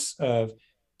course of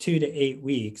 2 to 8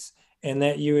 weeks, and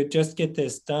that you would just get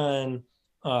this done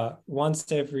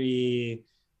once every,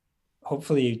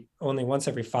 hopefully only once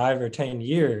every 5 or 10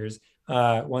 years,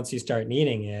 once you start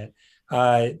needing it.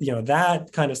 That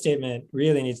kind of statement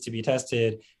really needs to be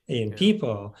tested in Yeah.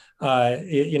 people.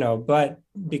 But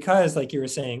because, like you were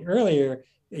saying earlier,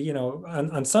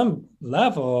 on some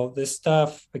level, this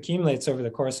stuff accumulates over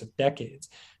the course of decades.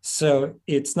 So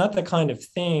it's not the kind of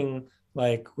thing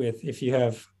like with if you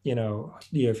have,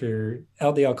 if your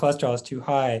LDL cholesterol is too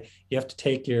high, you have to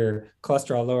take your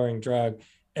cholesterol lowering drug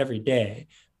every day.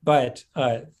 But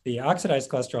the oxidized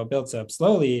cholesterol builds up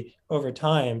slowly over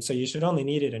time, so you should only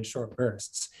need it in short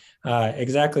bursts.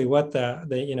 Exactly what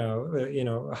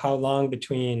how long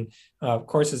between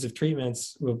courses of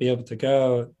treatments we'll be able to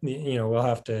go, we'll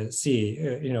have to see.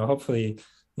 Hopefully,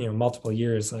 multiple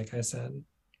years, like I said.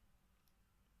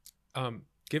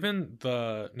 Given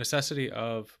the necessity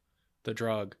of the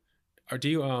drug, or do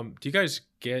you guys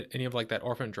get any of like that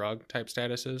orphan drug type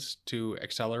statuses to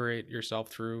accelerate yourself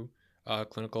through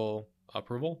clinical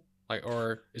approval? Like,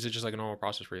 or is it just like a normal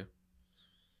process for you?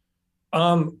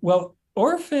 Well,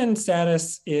 orphan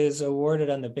status is awarded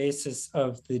on the basis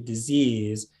of the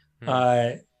disease. Hmm.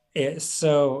 Uh,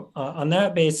 on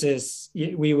that basis,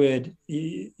 we would.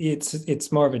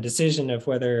 It's more of a decision of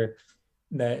whether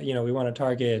that we want to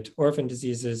target orphan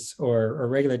diseases or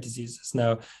regular diseases.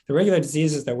 Now, the regular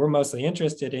diseases that we're mostly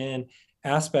interested in,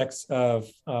 aspects of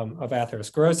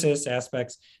atherosclerosis,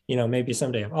 aspects maybe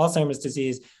someday of Alzheimer's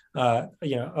disease,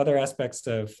 other aspects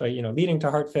of leading to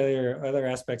heart failure, other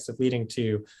aspects of leading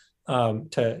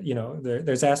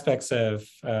there's aspects of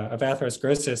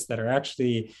atherosclerosis that are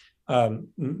actually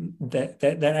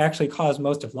that actually cause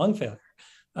most of lung failure,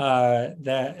 and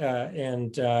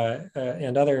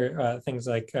other things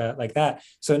like that.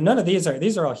 So none of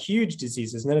these are all huge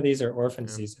diseases. None of these are orphan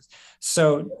Yeah. diseases.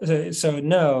 So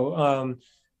no.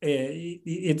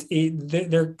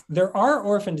 There are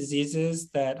orphan diseases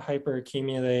that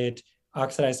hyperaccumulate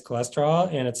oxidized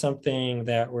cholesterol, and it's something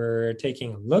that we're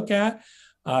taking a look at.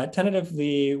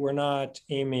 Tentatively, we're not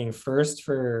aiming first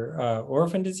for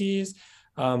orphan disease,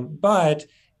 but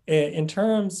in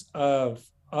terms of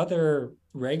other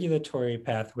regulatory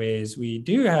pathways, we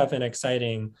do have an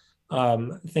exciting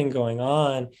thing going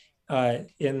on,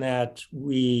 in that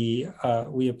we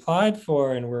applied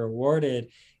for and were awarded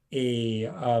a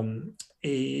um,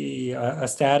 a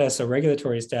status, a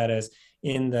regulatory status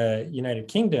in the United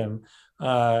Kingdom,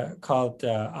 called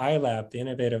ILAP, the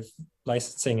Innovative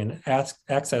Licensing and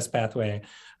Access Pathway.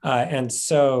 And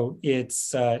so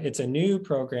it's a new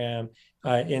program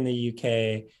in the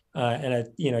UK, and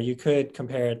you could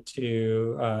compare it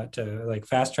to like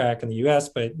fast track in the US,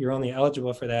 but you're only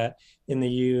eligible for that in the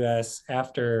US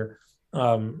after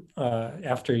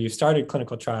you've started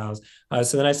clinical trials.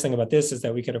 So the nice thing about this is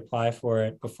that we could apply for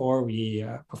it before we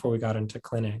got into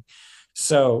clinic.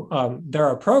 So there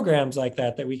are programs like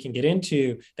that we can get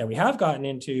into, that we have gotten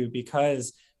into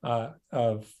because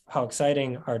of how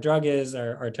exciting our drug is,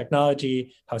 our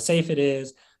technology, how safe it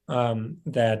is,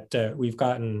 that we've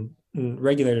gotten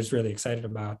regulators really excited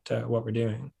about what we're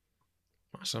doing.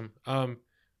 Awesome. And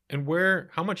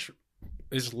how much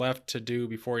is left to do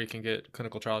before you can get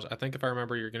clinical trials? I think if I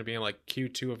remember, you're going to be in like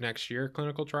Q2 of next year,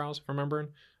 clinical trials, if I'm remembering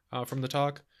from the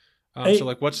talk. So I,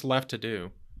 like, what's left to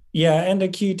do? Yeah, end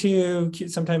of Q2,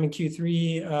 sometime in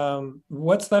Q3.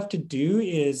 What's left to do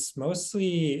is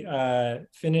mostly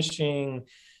finishing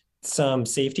some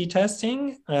safety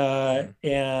testing, Hmm.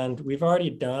 and we've already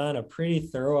done a pretty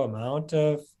thorough amount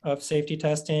of safety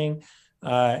testing,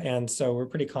 and so we're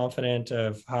pretty confident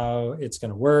of how it's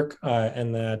going to work,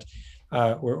 and that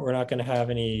we're not going to have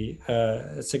any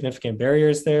significant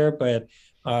barriers there. But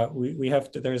we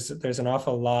have to. There's an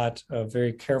awful lot of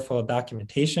very careful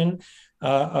documentation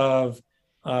of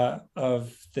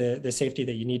of the safety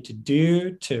that you need to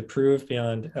do to prove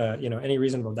beyond any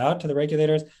reasonable doubt to the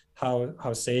regulators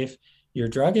how safe your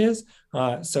drug is.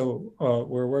 So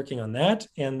we're working on that,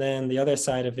 and then the other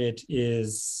side of it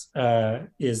is the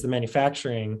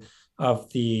manufacturing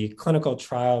of the clinical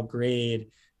trial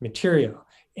grade material.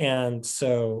 And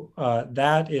so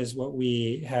that is what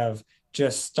we have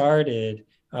just started.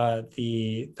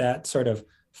 That sort of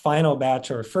final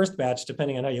batch or first batch,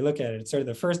 depending on how you look at it. It's sort of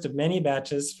the first of many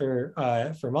batches for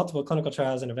multiple clinical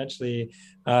trials, and eventually,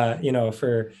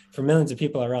 for millions of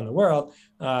people around the world.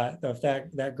 Of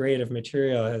that grade of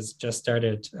material has just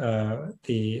started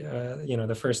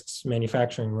the first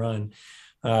manufacturing run,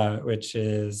 which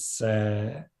is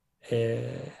an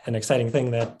exciting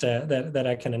thing that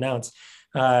I can announce.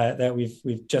 That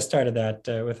we've just started that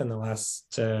within the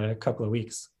last couple of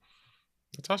weeks.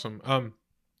 That's awesome.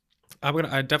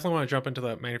 I definitely want to jump into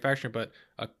the manufacturing, but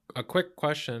a quick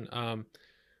question.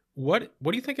 What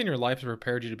do you think in your life has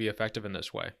prepared you to be effective in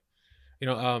this way?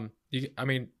 I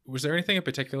mean, was there anything in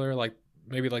particular, like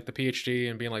maybe like the PhD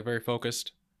and being like very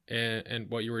focused in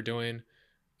what you were doing?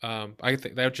 I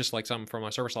think that was just like something from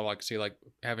a service level I could see like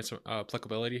having some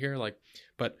applicability here. Like,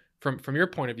 but from your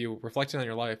point of view, reflecting on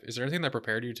your life, is there anything that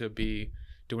prepared you to be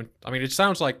doing? I mean, it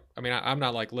sounds like, I mean, I'm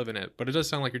not like living it, but it does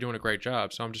sound like you're doing a great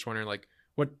job. So I'm just wondering, like,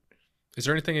 what is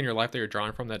there anything in your life that you're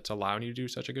drawing from that's allowing you to do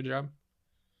such a good job?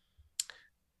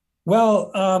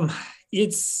 Well,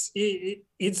 it's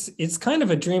kind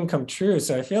of a dream come true.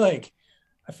 So I feel like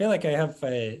I have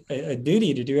a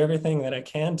duty to do everything that I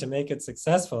can to make it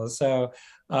successful. So,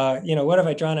 what have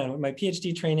I drawn on? My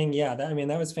PhD training, yeah, I mean,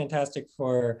 that was fantastic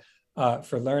for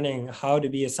learning how to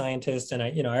be a scientist. And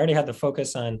I already had the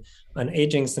focus on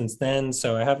aging since then.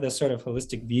 So I have this sort of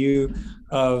holistic view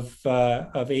of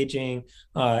aging.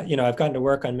 I've gotten to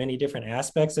work on many different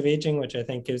aspects of aging, which I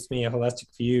think gives me a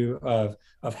holistic view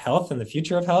of health and the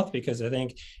future of health, because I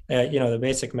think the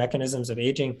basic mechanisms of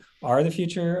aging are the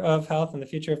future of health and the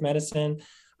future of medicine.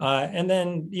 And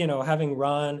then, having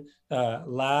run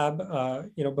lab,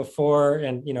 before,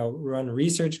 and, run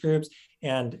research groups,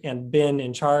 and been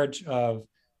in charge of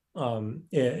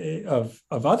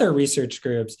other research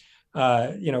groups,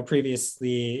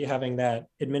 previously having that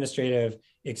administrative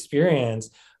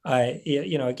experience,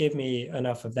 it gave me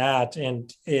enough of that,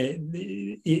 and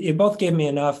it both gave me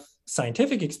enough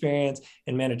scientific experience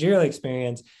and managerial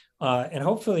experience, and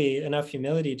hopefully enough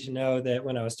humility to know that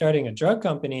when I was starting a drug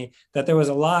company, that there was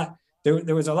a lot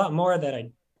more that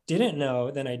I didn't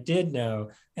know than I did know,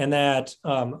 and that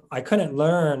I couldn't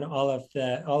learn all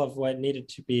of what needed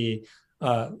to be,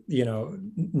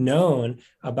 known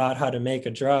about how to make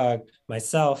a drug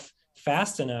myself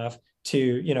fast enough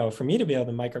to, for me to be able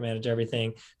to micromanage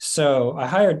everything. So I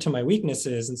hired to my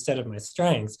weaknesses instead of my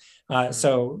strengths. Mhm.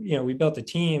 So, we built a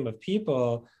team of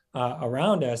people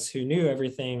around us who knew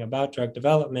everything about drug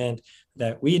development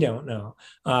that we don't know,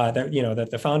 that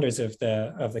the founders of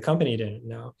the company didn't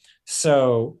know.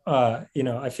 So,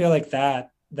 I feel like that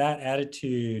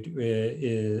attitude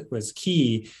was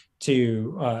key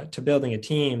to building a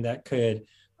team that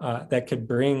could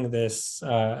bring this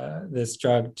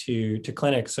drug to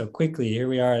clinic so quickly. Here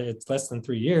we are; it's less than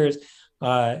 3 years,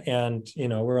 and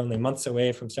we're only months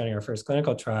away from starting our first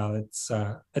clinical trial. It's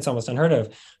almost unheard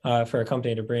of for a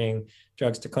company to bring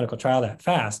drugs to clinical trial that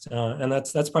fast, and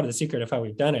that's part of the secret of how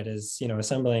we've done it, is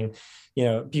assembling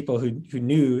people who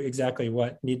knew exactly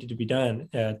what needed to be done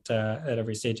at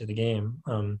every stage of the game.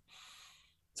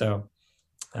 So.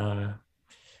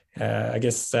 I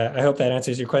guess I hope that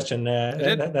answers your question.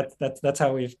 It did. That's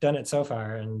how we've done it so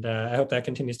far, and I hope that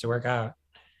continues to work out.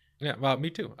 Yeah, well, me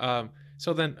too.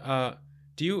 So then,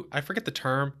 do you? I forget the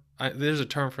term. There's a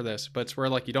term for this, but it's where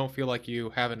like you don't feel like you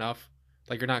have enough,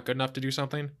 like you're not good enough to do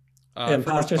something. I forget what it's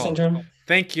Imposter called. syndrome.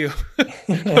 Thank you.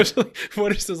 I was like,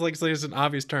 what is this? Like, it's an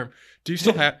obvious term. Do you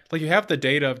still have like you have the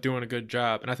data of doing a good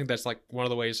job, and I think that's like one of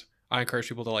the ways I encourage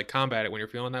people to like combat it when you're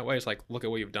feeling that way. Is like look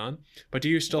at what you've done. But do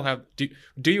you still have do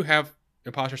you have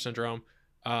imposter syndrome?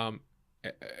 Do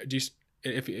you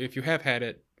if you have had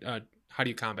it, how do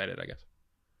you combat it? I guess.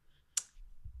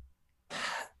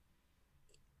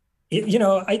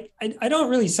 I don't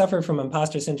really suffer from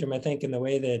imposter syndrome. I think in the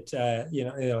way that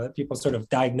that people sort of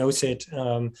diagnose it,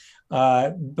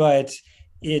 but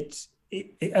it,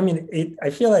 I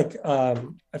feel like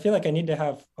I need to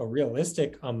have a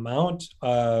realistic amount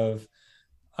uh,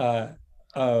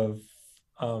 of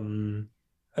um,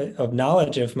 of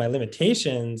knowledge of my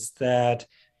limitations, that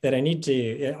I need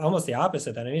to, almost the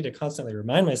opposite, that I need to constantly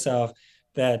remind myself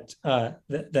that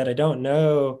I don't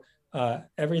know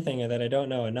everything, and that I don't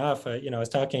know enough. I was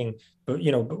talking, but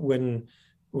when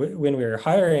when we were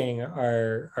hiring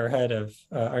our head of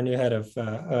our new head of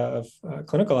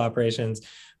clinical operations,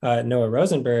 Noah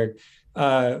Rosenberg,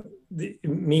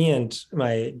 me and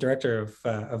my director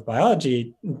of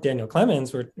biology, Daniel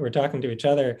Clemens, were talking to each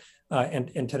other,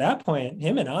 and to that point,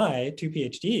 him and I, two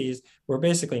PhDs, were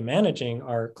basically managing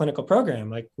our clinical program.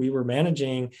 Like we were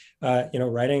managing,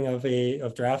 writing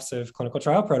of drafts of clinical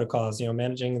trial protocols,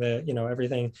 managing the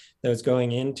everything that was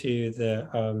going into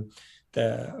the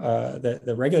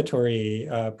regulatory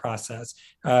process,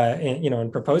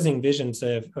 and proposing visions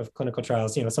of clinical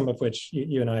trials, some of which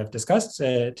you and I have discussed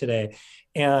today.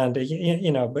 And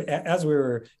but as we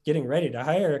were getting ready to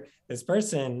hire this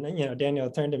person, Daniel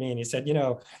turned to me and he said,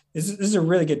 this is a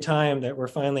really good time that we're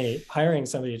finally hiring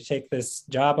somebody to take this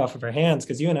job off of our hands,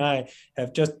 because you and I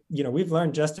have just, we've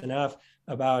learned just enough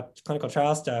about clinical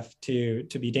trial stuff to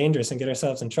be dangerous and get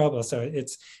ourselves in trouble. So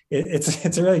it's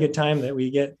a really good time that we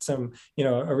get some,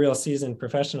 a real seasoned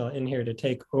professional in here to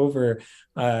take over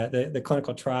the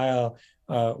clinical trial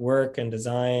work and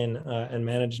design and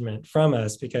management from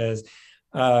us, because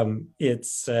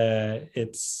there's a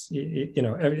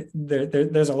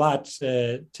lot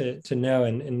to know,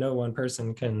 and no one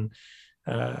person can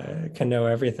know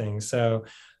everything. So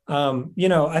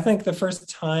I think the first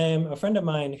time a friend of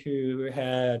mine who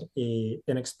had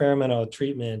an experimental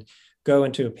treatment go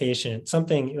into a patient,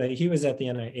 something like, he was at the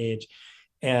NIH,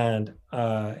 and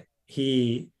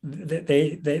they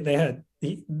had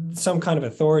some kind of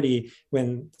authority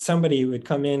when somebody would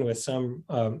come in with some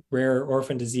rare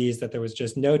orphan disease that there was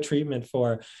just no treatment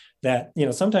for, that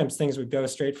sometimes things would go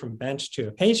straight from bench to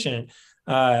a patient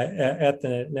at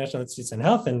the National Institutes of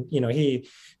Health. And he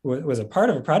was a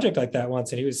part of a project like that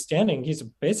once, and he's a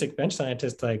basic bench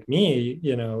scientist like me,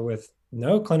 with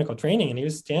no clinical training, and he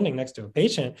was standing next to a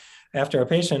patient after a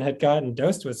patient had gotten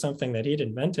dosed with something that he'd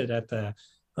invented at the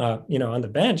on the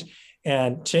bench,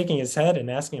 and shaking his head and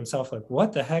asking himself, like,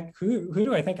 what the heck, who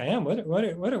do I think I am? What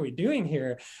are we doing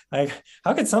here? Like,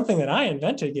 how could something that I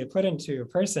invented get put into a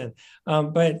person?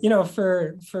 But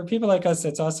for people like us,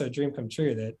 it's also a dream come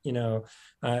true that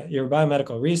you're a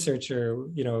biomedical researcher.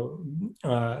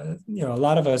 A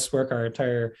lot of us work our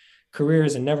entire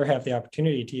careers and never have the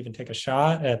opportunity to even take a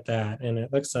shot at that. And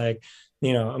it looks like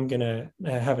I'm gonna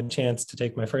have a chance to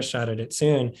take my first shot at it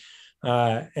soon.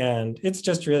 And it's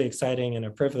just really exciting and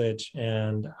a privilege.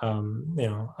 And,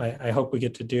 I hope we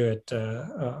get to do it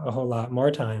a whole lot more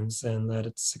times, and that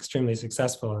it's extremely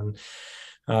successful, and,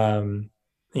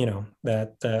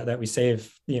 that we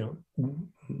save,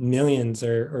 millions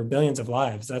or billions of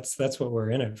lives. That's what we're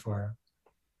in it for.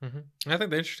 Mm-hmm. I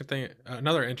think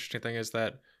another interesting thing is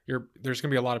that there's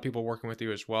going to be a lot of people working with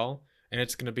you as well. And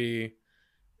it's going to be,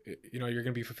 you're going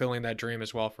to be fulfilling that dream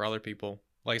as well for other people.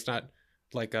 Like, it's not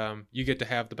like you get to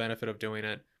have the benefit of doing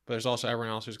it, but there's also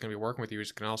everyone else who's going to be working with you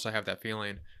who's going to also have that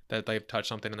feeling that they've touched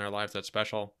something in their lives that's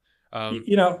special.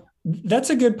 That's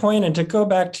a good point. And to go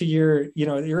back to your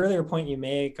the earlier point you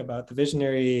make about the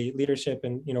visionary leadership,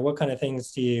 and what kind of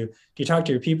things do you talk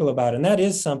to your people about, and that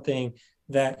is something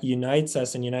that unites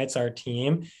us and unites our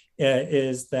team,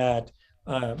 is that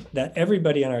that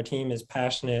everybody on our team is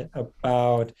passionate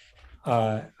about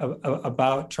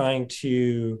trying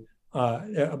to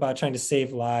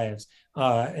save lives,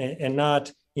 and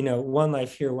not one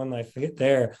life here, one life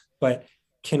there, but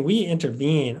can we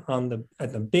intervene on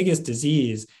the biggest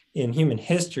disease in human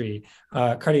history?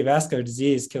 Cardiovascular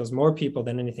disease kills more people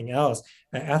than anything else.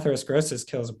 Atherosclerosis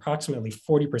kills approximately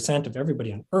 40% of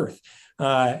everybody on Earth.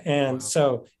 And wow.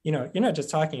 So, you're not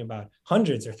just talking about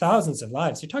hundreds or thousands of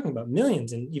lives, you're talking about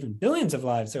millions and even billions of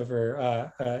lives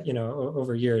over,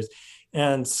 over years.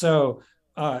 And so,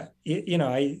 I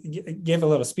gave a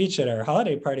little speech at our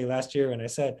holiday party last year, and I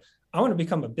said, I want to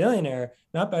become a billionaire,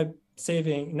 not by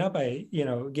getting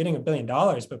 $1 billion,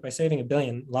 but by saving 1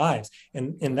 billion lives.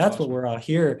 And that's awesome. What we're all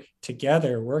here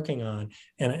together working on.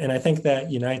 And I think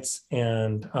that unites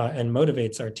and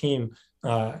motivates our team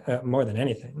more than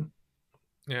anything.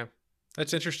 Yeah,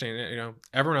 that's interesting.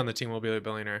 Everyone on the team will be a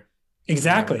billionaire.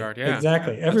 Exactly. Yeah.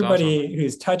 Exactly. Everybody awesome.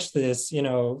 Who's touched this,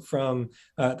 from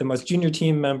the most junior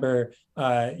team member,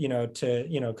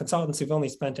 to consultants who've only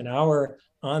spent an hour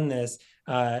on this,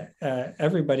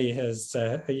 everybody has,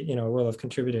 will have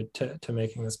contributed to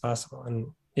making this possible. And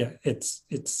yeah, it's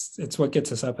what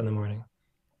gets us up in the morning.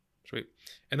 Sweet.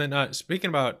 And then speaking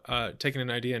about taking an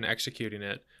idea and executing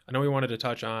it, I know we wanted to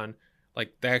touch on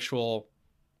like the actual,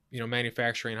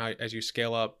 manufacturing, how as you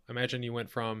scale up. Imagine you went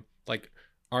from like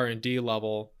R&D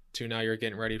level to now you're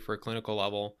getting ready for a clinical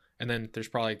level, and then there's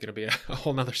probably going to be a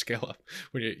whole nother scale up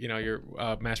when you're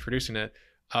mass producing it.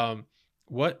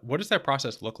 What does that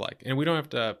process look like? And we don't have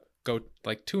to go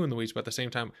like too in the weeds, but at the same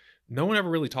time, no one ever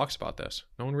really talks about this.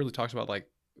 No one really talks about like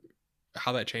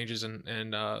how that changes and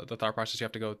the thought process you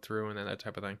have to go through and then that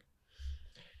type of thing.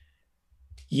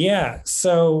 Yeah,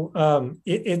 so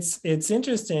it's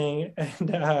interesting,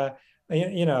 and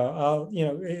I'll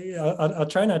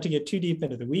try not to get too deep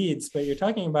into the weeds, but you're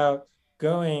talking about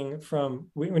going from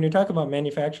when you talk about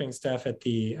manufacturing stuff at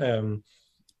the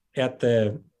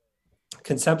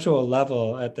conceptual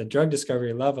level, at the drug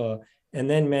discovery level, and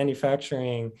then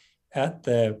manufacturing at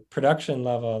the production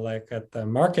level, like at the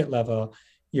market level,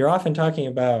 you're often talking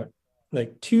about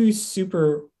like uh, two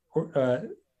super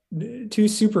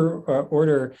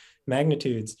order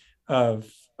magnitudes of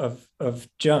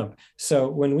jump. So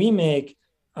when we make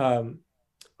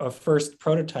a first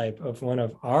prototype of one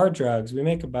of our drugs, we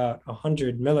make about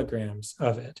 100 milligrams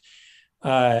of it.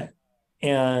 Uh,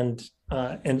 and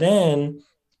then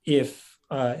if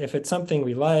it's something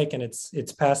we like and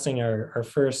it's passing our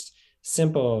first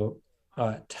simple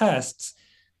tests,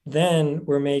 then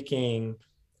we're making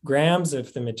grams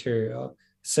of the material.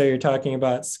 So you're talking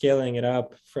about scaling it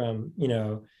up from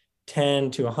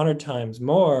 10 to 100 times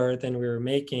more than we were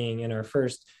making in our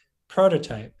first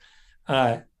prototype.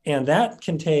 And that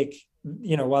can take,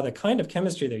 while the kind of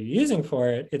chemistry they're using for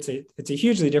it, it's a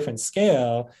hugely different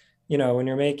scale. When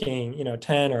you're making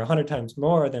 10 or 100 times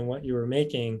more than what you were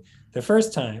making the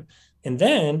first time. And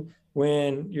then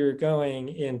when you're going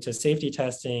into safety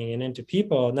testing and into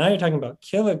people, now you're talking about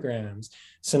kilograms.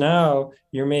 So now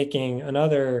you're making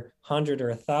another 100 or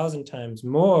 1,000 times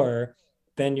more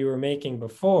than you were making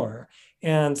before.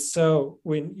 And so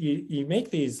when you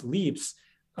make these leaps,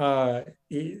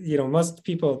 most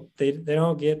people, they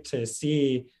don't get to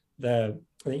see the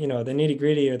nitty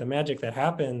gritty or the magic that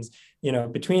happens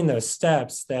between those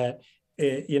steps, that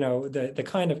the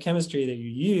kind of chemistry that you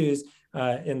use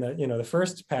in the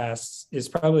first pass is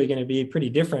probably going to be pretty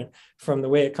different from the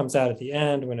way it comes out at the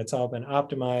end, when it's all been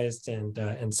optimized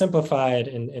and simplified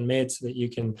and made so that you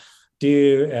can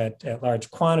do at large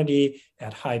quantity,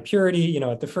 at high purity.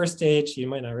 At the first stage, you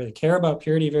might not really care about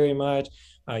purity very much.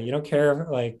 You don't care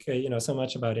so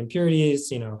much about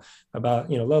impurities, about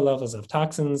low levels of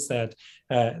toxins that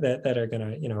are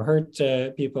going to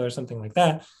hurt people or something like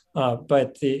that.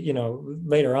 But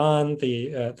later on,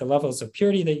 the levels of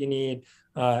purity that you need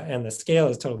and the scale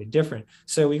is totally different.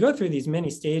 So we go through these many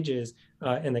stages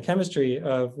in the chemistry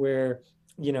of where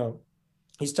you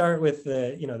start with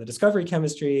the discovery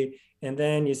chemistry, and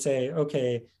then you say,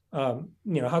 okay, how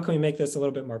can we make this a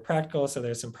little bit more practical? So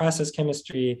there's some process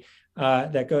chemistry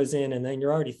that goes in, and then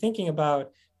you're already thinking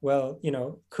about, well,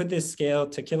 could this scale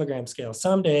to kilogram scale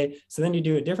someday? So then you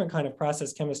do a different kind of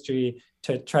process chemistry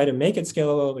to try to make it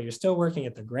scalable, but you're still working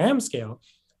at the gram scale.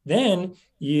 Then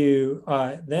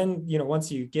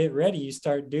once you get ready, you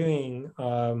start doing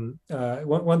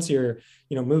once you're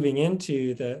moving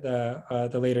into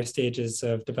the later stages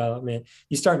of development,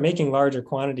 you start making larger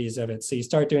quantities of it. So you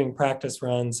start doing practice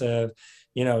runs of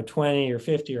 20 or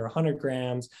 50 or 100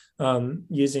 grams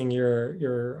using your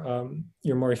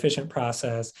more efficient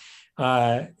process.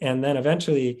 And then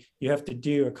eventually you have to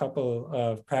do a couple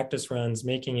of practice runs,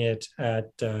 making it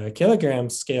at kilogram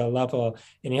scale level.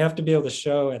 And you have to be able to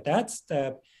show at that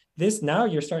step, now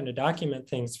you're starting to document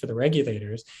things for the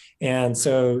regulators. And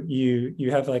so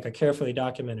you have like a carefully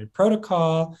documented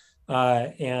protocol.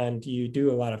 And you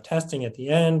do a lot of testing at the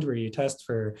end, where you test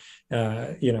for,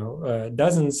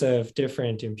 dozens of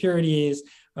different impurities,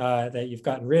 that you've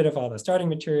gotten rid of all the starting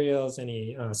materials,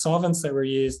 any solvents that were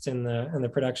used in the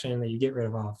production, that you get rid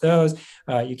of all of those.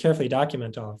 You carefully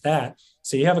document all of that.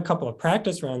 So you have a couple of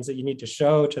practice runs that you need to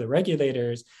show to the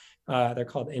regulators. They're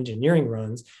called engineering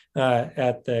runs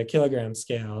at the kilogram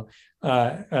scale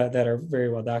that are very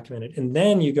well documented. And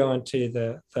then you go into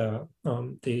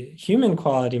the human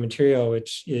quality material,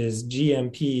 which is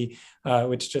GMP,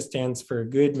 which just stands for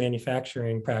good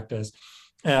manufacturing practice.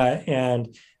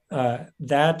 And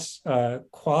that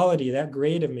quality, that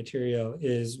grade of material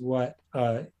is what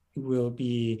will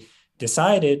be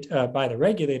decided by the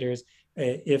regulators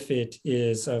if it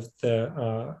is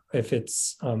if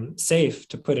it's safe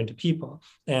to put into people.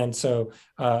 And so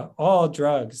all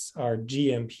drugs are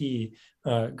GMP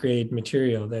grade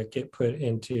material that get put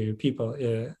into people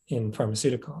in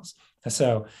pharmaceuticals.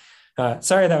 So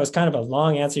sorry, that was kind of a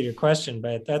long answer to your question,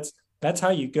 but that's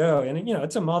how you go. And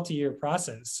it's a multi-year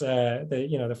process.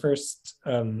 The first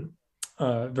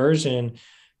version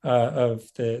of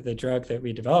the drug that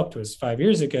we developed was 5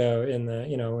 years ago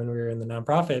when we were in the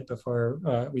nonprofit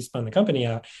before we spun the company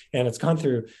out, and it's gone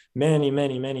through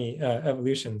many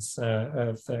evolutions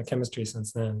of chemistry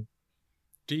since then.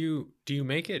 Do you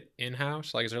make it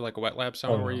in-house? Like, is there like a wet lab Oh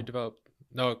somewhere where you no. develop?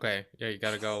 No, okay. Yeah, you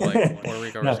got to go like Puerto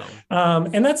Rico or No,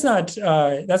 something. and that's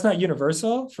not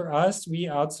universal for us. We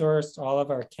outsourced all of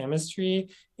our chemistry,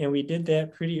 and we did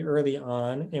that pretty early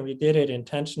on, and we did it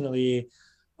intentionally,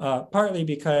 partly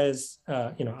because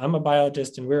I'm a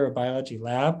biologist and we're a biology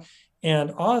lab,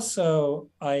 and also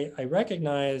I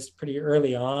recognized pretty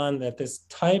early on that this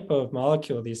type of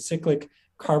molecule, these cyclic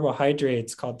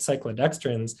carbohydrates called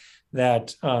cyclodextrins,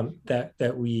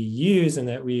 that we use and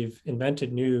that we've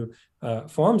invented new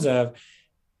forms of,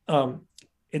 um,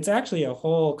 it's actually a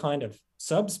whole kind of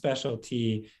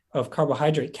subspecialty of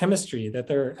carbohydrate chemistry, that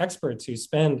there are experts who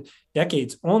spend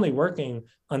decades only working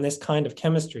on this kind of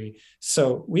chemistry.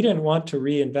 So we didn't want to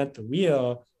reinvent the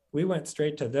wheel. We went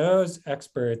straight to those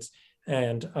experts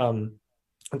and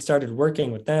started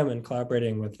working with them and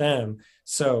collaborating with them.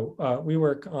 So we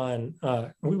work on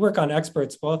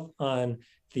experts both on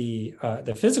the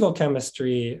physical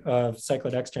chemistry of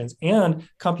cyclodextrins and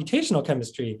computational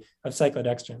chemistry of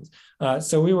cyclodextrins.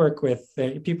 So we work with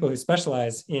people who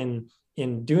specialize in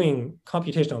doing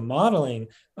computational modeling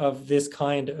of this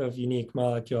kind of unique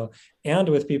molecule, and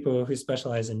with people who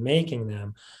specialize in making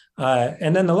them.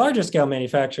 And then the larger scale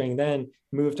manufacturing then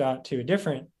moved out to a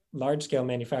different large scale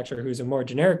manufacturer who's a more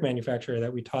generic manufacturer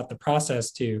that we taught the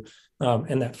process to,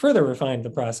 and that further refined the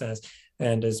process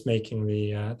and is making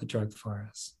the drug for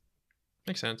us.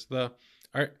 Makes sense.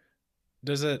 Are,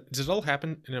 does it all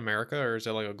happen in America or is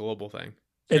it like a global thing?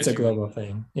 It's As a you, global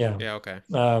thing. Yeah. yeah, okay.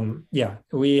 Yeah,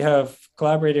 we have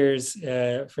collaborators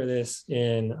for this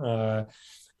in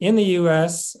the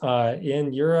U.S.,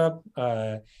 in Europe,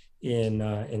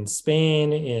 in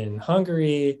Spain, in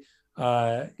Hungary,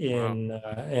 Wow. in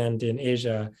and in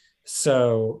Asia.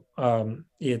 So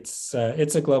it's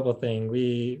a global thing.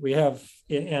 We have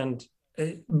and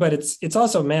but it's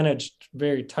also managed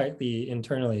very tightly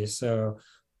internally. So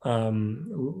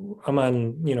I'm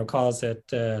on calls at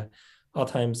all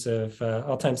times of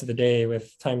the day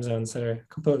with time zones that are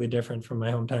completely different from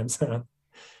my home time zone.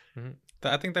 Mhm.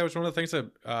 I think that was one of the things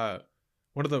that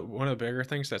one of the bigger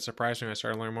things that surprised me when I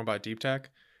started learning more about deep tech.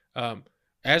 Um,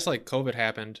 as like COVID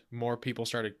happened, more people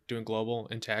started doing global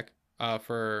in tech,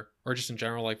 for or just in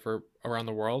general, like for around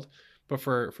the world. But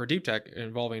for deep tech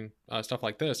involving stuff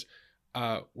like this,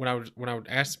 when I would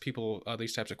ask people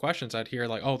these types of questions, I'd hear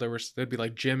like, oh, there'd be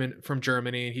like from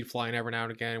Germany, and he'd fly in every now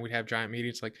and again, and we'd have giant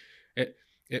meetings. Like it,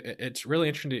 it's really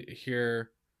interesting to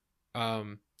hear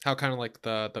how kind of like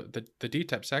the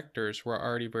DTEP sectors were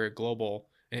already very global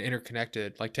and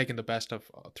interconnected, like taking the best of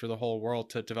through the whole world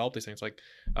to develop these things. Like,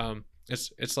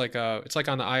 it's like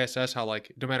on the ISS, how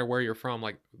like no matter where you're from,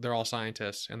 like they're all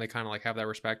scientists and they kind of like have that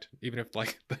respect, even if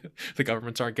like the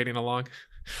governments aren't getting along.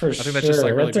 For I think that's just like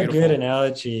sure. really That's a good beautiful.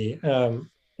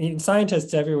 analogy.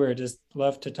 Scientists everywhere just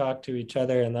love to talk to each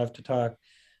other and love to talk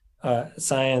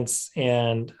science,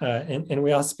 and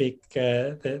we all speak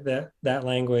that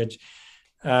language.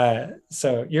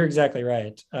 So you're exactly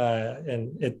right.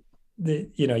 And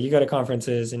you go to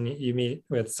conferences and you meet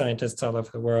with scientists all over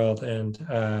the world, and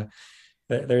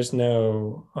there's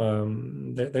no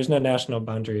national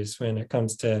boundaries when it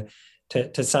comes to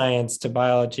science, to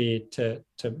biology, to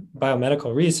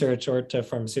biomedical research, or to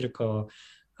pharmaceutical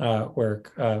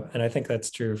work. And I think that's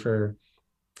true for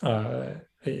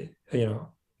you know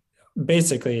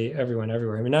basically everyone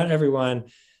everywhere. I mean, not everyone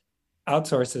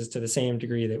outsources to the same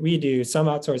degree that we do. Some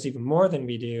outsource even more than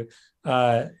we do,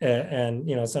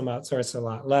 and some outsource a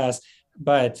lot less.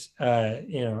 But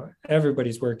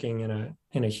everybody's working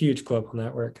in a huge global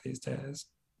network these days.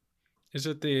 Is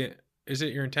it the is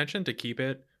it your intention to keep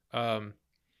it um,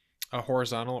 a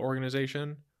horizontal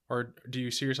organization, or do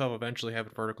you see yourself eventually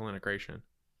having vertical integration?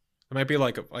 It might be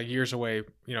like a years away,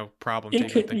 problem to It even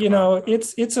could, think about.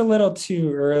 it's a little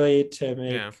too early to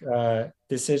Yeah. make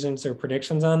decisions or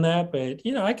predictions on that, but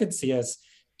I could see us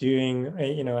doing,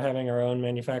 having our own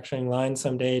manufacturing line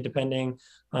someday, depending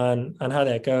on how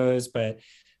that goes. But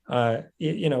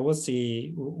we'll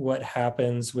see what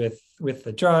happens with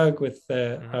the drug, Hmm.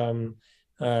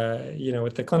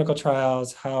 with the clinical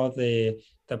trials, how the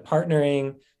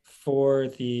partnering for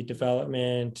the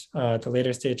development, the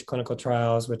later stage clinical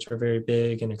trials, which are very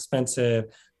big and expensive,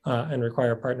 and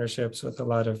require partnerships with a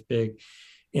lot of big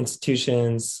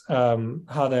institutions,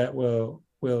 how that will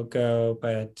go.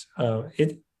 But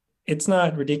it's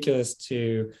not ridiculous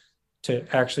to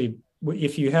actually,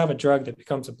 if you have a drug that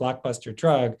becomes a blockbuster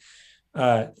drug,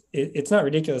 it's not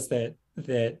ridiculous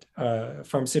that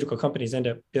pharmaceutical companies end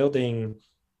up building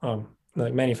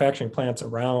like manufacturing plants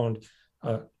around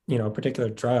a particular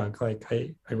drug. Like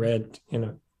I Hmm. read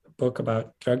a book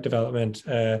about drug development,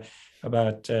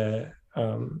 about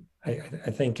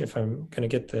I think, if I'm going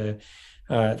to get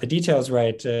the details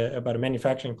right about a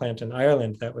manufacturing plant in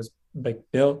Ireland that was like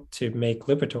built to make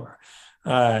Lipitor.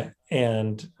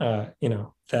 And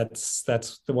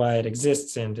that's why it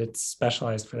exists, and it's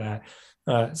specialized for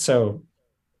that. So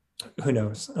who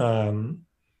knows?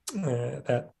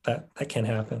 That can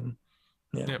happen.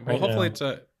 Yeah, Yeah. Well, right hopefully now. it's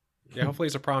a yeah. Hopefully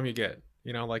it's a problem you get.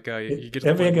 You know, like you get to the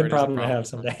It'll be a point where good it is a problem to problem. have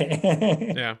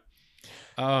someday. Yeah.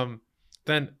 Um.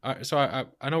 Then so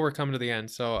I know we're coming to the end.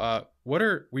 So what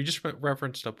are we just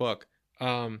referenced a book?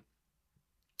 Um.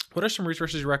 What are some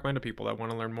resources you recommend to people that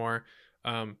want to learn more?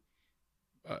 Um.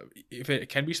 If it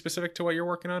can be specific to what you're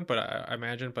working on, but I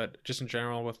imagine, but just in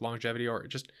general with longevity or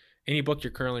just any book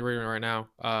you're currently reading right now.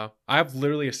 I have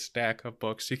literally a stack of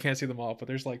books. You can't see them all, but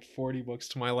there's like 40 books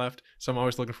to my left, so I'm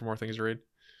always looking for more things to read.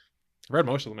 I've read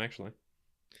most of them actually.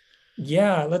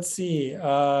 Yeah, let's see.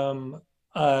 I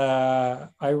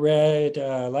read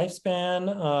Lifespan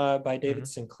by Mm-hmm. David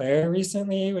Sinclair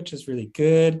recently, which is really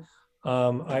good.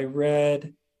 I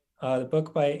read the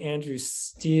book by Andrew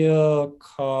Steele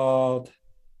called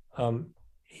um,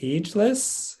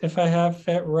 Ageless, if I have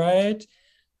it right,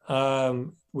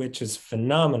 which is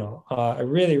phenomenal. I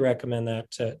really recommend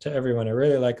that to everyone. I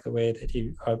really like the way that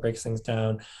he breaks things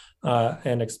down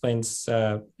and explains,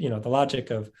 the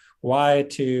logic of why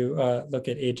to look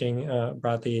at aging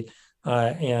broadly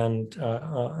and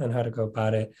how to go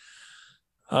about it.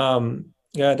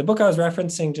 Yeah, the book I was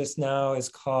referencing just now is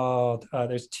called.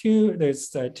 There's two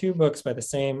books by the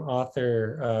same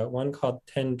author. One called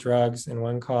 10 Drugs and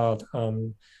one called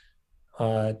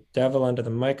Devil Under the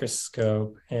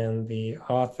Microscope. And the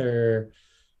author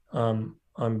I'm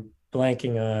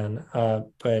blanking on,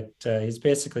 but he's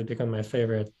basically become my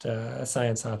favorite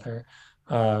science author.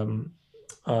 Um,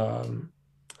 um,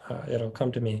 it'll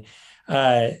come to me.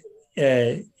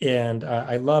 And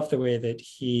I love the way that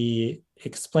he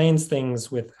explains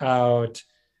things without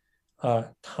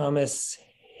Thomas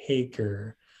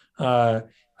Hager.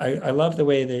 I love the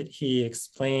way that he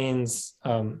explains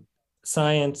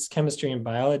science, chemistry, and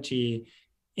biology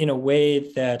in a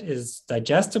way that is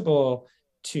digestible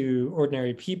to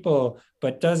ordinary people,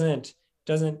 but doesn't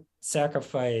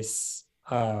sacrifice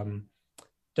the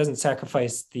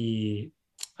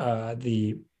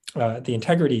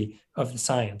integrity of the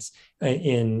science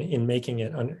in making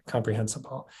it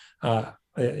comprehensible.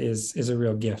 Is a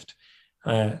real gift.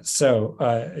 So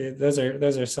those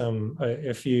are some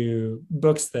a few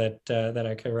books that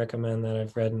I could recommend that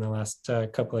I've read in the last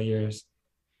couple of years.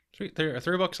 Sweet. There are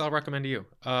three books I'll recommend to you.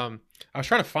 I was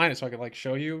trying to find it so I could like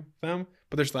show you them,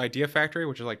 but there's the Idea Factory,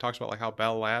 which is like talks about like how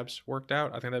Bell Labs worked out.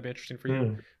 I think that'd be interesting for you.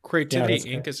 Yeah, Creativity that's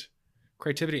Inc. great. is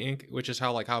Creativity Inc., which is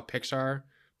how Pixar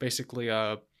basically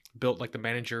built like the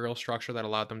managerial structure that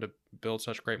allowed them to build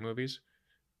such great movies.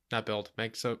 Not build,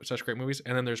 make such great movies.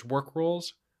 And then there's Work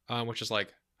Rules, which is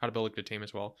like how to build a good team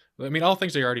as well. I mean, all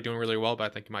things that you're already doing really well, but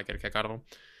I think you might get a kick out of them.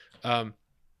 Um,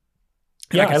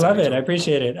 and I Yeah, can I send love you to it. I them.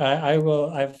 appreciate it. I will.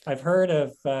 I've heard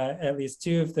of at least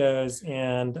two of those,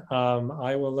 and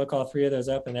I will look all three of those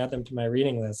up and add them to my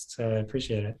reading list. I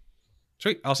appreciate it.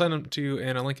 Sweet. I'll send them to you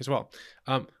in a link as well.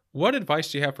 What advice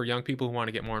do you have for young people who want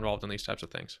to get more involved in these types of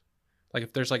things? Like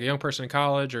if there's like a young person in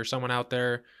college or someone out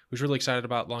there who's really excited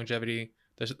about longevity,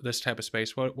 this type of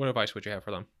space, what advice would you have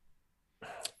for them?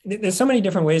 There's so many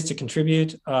different ways to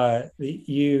contribute.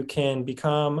 You can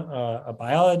become a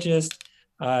biologist.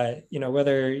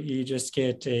 Whether you just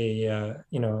get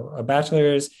a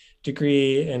bachelor's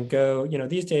degree and go.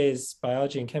 These days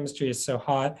biology and chemistry is so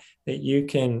hot that you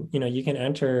can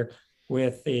enter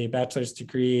with a bachelor's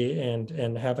degree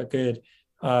and have a good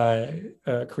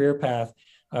career path.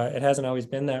 It hasn't always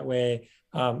been that way.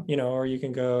 Or you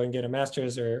can go and get a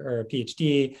master's or a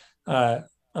PhD.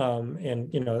 And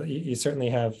you certainly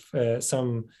have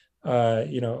some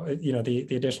the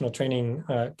additional training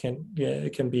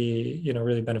can be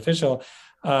really beneficial,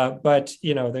 but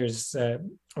there's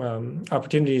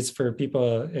opportunities for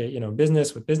people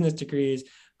business with business degrees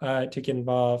to get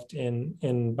involved in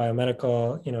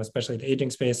biomedical, especially the aging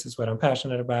space is what I'm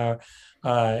passionate about.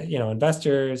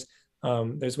 Investors,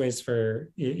 there's ways for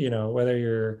whether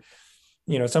you're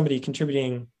somebody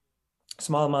contributing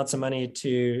small amounts of money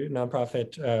to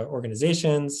nonprofit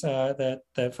organizations that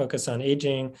focus on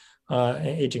aging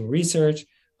research.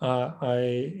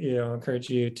 I encourage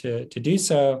you to do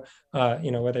so.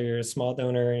 Whether you're a small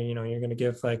donor and you're going to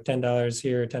give like $10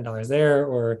 here, $10 there,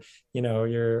 or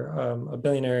you're a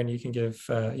billionaire and you can give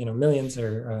millions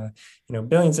or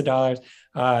billions of dollars.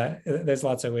 There's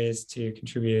lots of ways to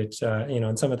contribute.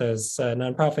 And some of those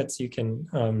nonprofits you can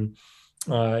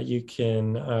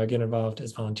get involved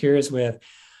as volunteers with.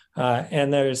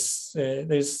 And there's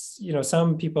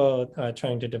some people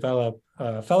trying to develop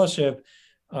fellowship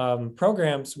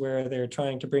programs where they're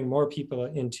trying to bring more people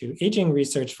into aging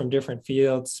research from different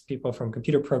fields, people from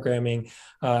computer programming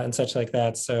and such like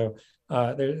that. So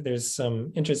there's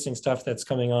some interesting stuff that's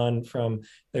coming on from,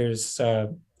 there's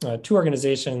two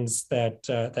organizations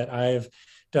that I've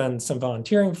done some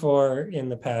volunteering for in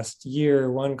the past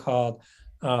year, one called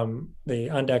the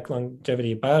On Deck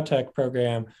Longevity Biotech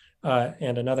Program,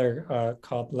 and another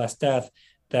called Less Death,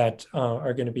 that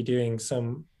are going to be doing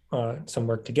some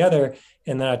work together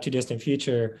in the not too distant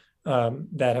future,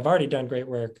 that have already done great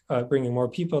work bringing more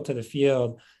people to the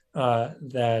field.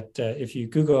 That if you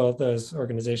Google those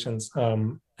organizations,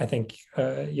 I think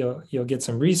you'll get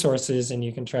some resources, and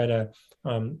you can try to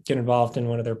get involved in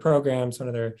one of their programs, one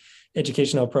of their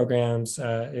educational programs,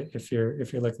 if you're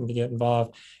looking to get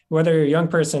involved, whether you're a young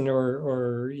person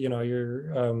or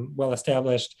you're well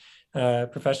established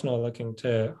professional looking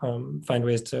to find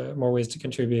more ways to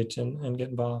contribute and get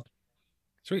involved.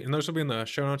 Sweet. And those will be in the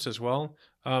show notes as well.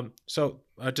 So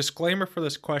a disclaimer for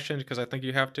this question, because I think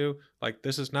you have to, like,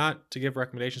 this is not to give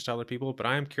recommendations to other people, but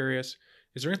I am curious,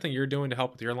 is there anything you're doing to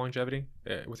help with your longevity,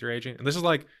 with your aging? And this is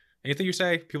like anything you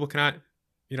say, people cannot,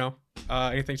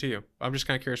 anything to you. I'm just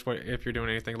kind of curious if you're doing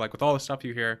anything, like with all the stuff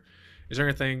you hear, is there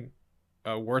anything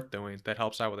worth doing that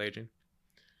helps out with aging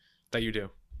that you do?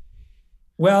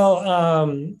 Well,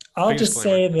 I'll Big just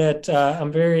disclaimer. say that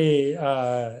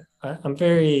I'm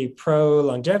very pro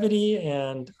longevity,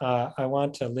 and I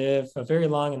want to live a very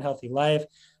long and healthy life.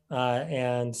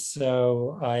 And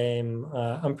so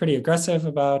I'm pretty aggressive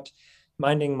about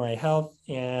minding my health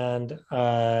and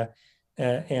my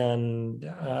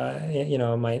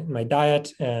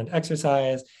diet and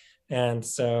exercise. And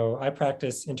so I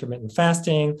practice intermittent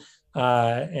fasting,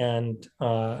 and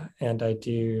I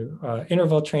do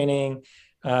interval training.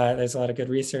 There's a lot of good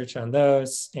research on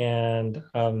those, and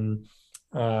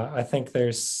I think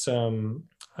there's some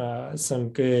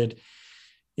good.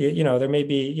 There may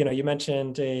be. You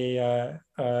mentioned a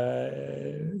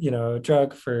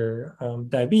drug for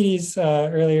diabetes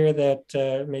earlier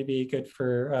that may be good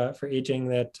for aging,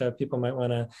 that people might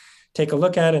want to take a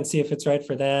look at and see if it's right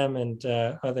for them, and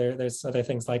there's other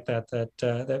things like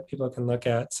that people can look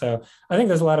at. So I think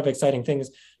there's a lot of exciting things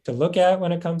to look at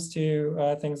when it comes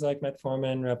to things like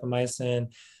metformin,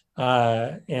 rapamycin,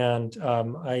 and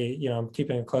I'm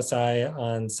keeping a close eye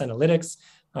on senolytics.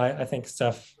 I think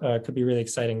stuff could be really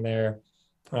exciting there,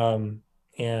 and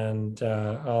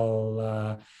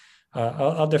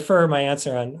I'll defer my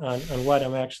answer on what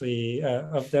I'm actually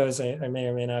of those I may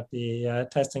or may not be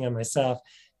testing on myself,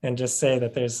 and just say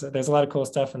that there's a lot of cool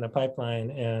stuff in the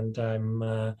pipeline, and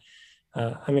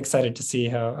I'm excited to see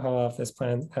how all of this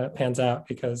pans out,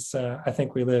 because I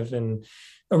think we live in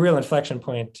a real inflection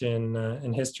point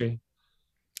in history.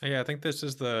 Yeah, I think this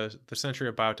is the century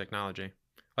of biotechnology.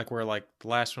 Like where like the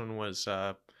last one was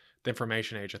the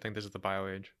information age. I think this is the bio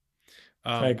age.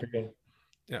 I Um, agree.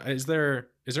 yeah, is there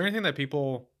anything that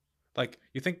people like?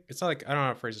 You think it's not like, I don't know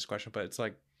how to phrase this question, but it's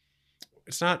like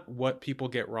it's not what people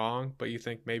get wrong, but you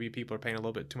think maybe people are paying a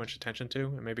little bit too much attention to,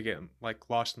 and maybe getting like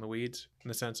lost in the weeds, in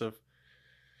the sense of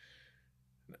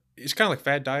it's kind of like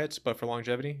fad diets, but for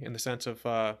longevity, in the sense of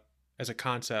as a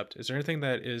concept. Is there anything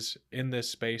that is in this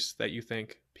space that you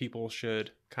think people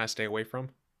should kind of stay away from?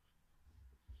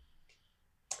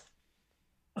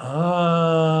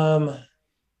 Um,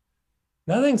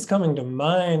 Nothing's coming to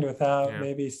mind without Yeah.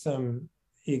 maybe some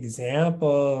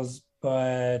examples,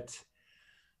 but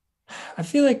I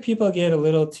feel like people get a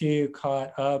little too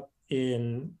caught up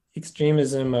in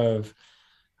extremism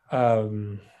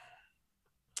um,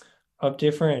 of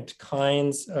different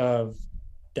kinds of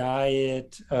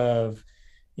diet, of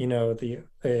the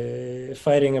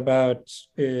fighting about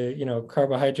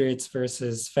carbohydrates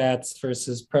versus fats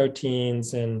versus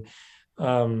proteins,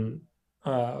 um,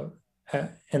 uh,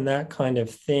 and that kind of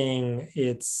thing.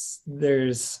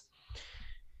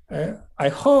 I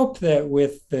hope that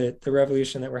with the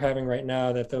revolution that we're having right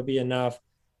now, that there'll be enough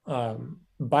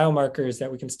biomarkers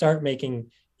that we can start making,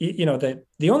 that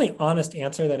the only honest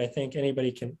answer that I think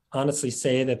anybody can honestly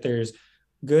say that there's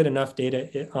good enough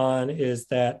data on is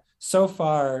that so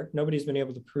far nobody's been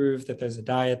able to prove that there's a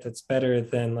diet that's better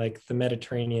than like the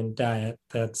Mediterranean diet,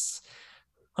 that's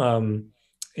um,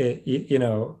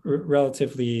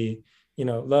 relatively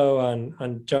low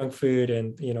on junk food,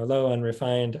 and low on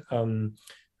refined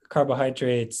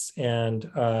carbohydrates, and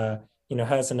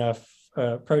has enough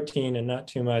protein and not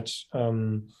too much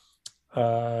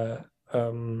uh,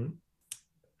 um,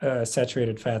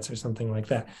 saturated fats or something like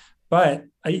that. But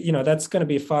that's going to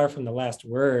be far from the last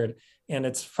word, and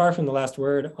it's far from the last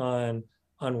word on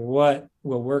what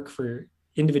will work for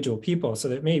individual people. So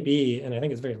that may be, and I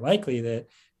think it's very likely that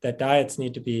that diets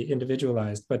need to be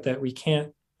individualized, but that we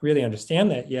can't really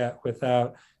understand that yet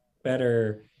without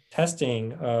better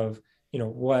testing of,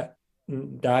 what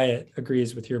diet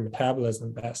agrees with your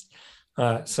metabolism best.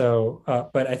 But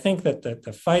I think that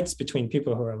the fights between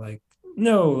people who are like,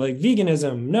 no, like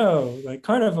veganism, no, like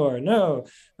carnivore, no,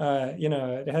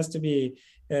 it has to be,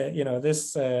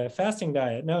 this fasting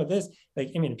diet, no, this,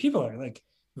 like, I mean, people are like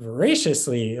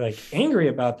voraciously like angry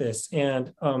about this,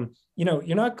 and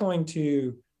you're not going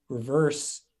to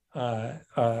reverse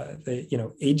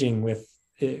the aging with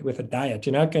a diet.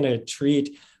 You're not going to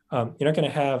treat. You're not going to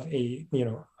have a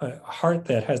heart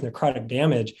that has necrotic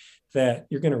damage that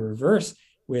you're going to reverse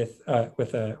with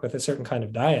a certain kind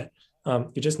of diet.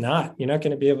 You're just not. You're not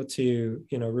going to be able to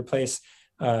replace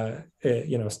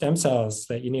stem cells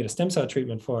that you need a stem cell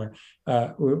treatment for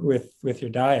with your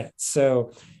diet.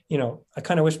 So I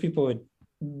kind of wish people would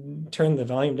turn the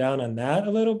volume down on that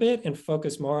a little bit and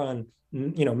focus more on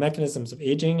mechanisms of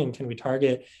aging, and can we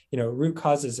target root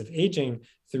causes of aging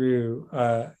through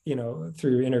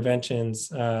through interventions,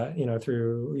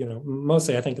 through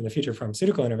mostly I think in the future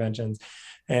pharmaceutical interventions,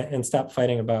 and stop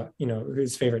fighting about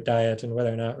whose favorite diet and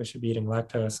whether or not we should be eating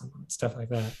lactose and stuff like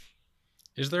that.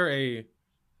 Is there a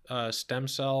stem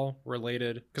cell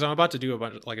related? Because I'm about to do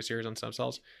a series on stem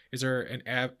cells. Is there an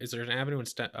avenue with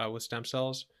stem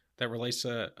cells that relates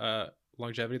to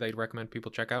longevity that you'd recommend people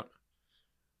check out?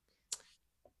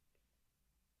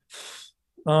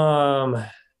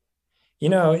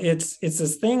 It's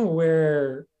this thing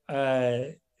where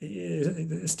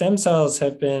stem cells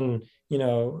have been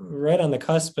right on the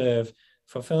cusp of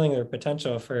fulfilling their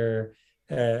potential for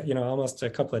almost a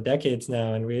couple of decades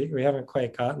now, and we haven't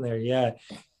quite gotten there yet.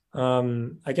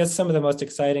 I guess some of the most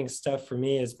exciting stuff for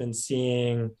me has been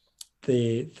seeing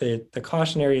the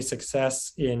cautionary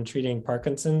success in treating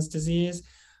Parkinson's disease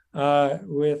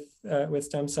with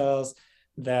stem cells.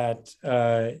 That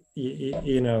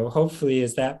hopefully,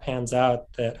 as that pans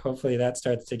out, that hopefully that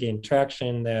starts to gain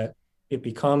traction, that it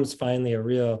becomes finally a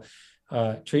real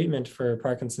treatment for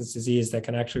Parkinson's disease that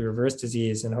can actually reverse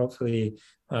disease, and hopefully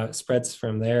spreads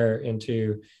from there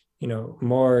into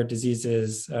more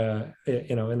diseases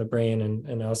in the brain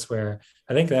and elsewhere.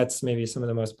 I think that's maybe some of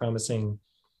the most promising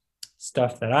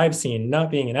stuff that I've seen.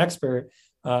 Not being an expert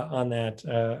on that,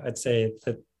 I'd say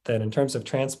that in terms of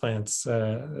transplants,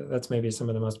 that's maybe some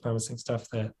of the most promising stuff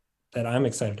that I'm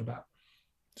excited about.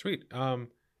 Sweet.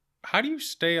 How do you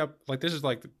stay up? Like, this is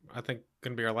like, I think,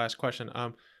 gonna be our last question.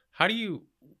 How do you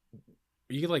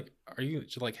are you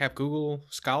to like have Google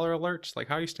Scholar alerts? Like,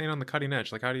 how are you staying on the cutting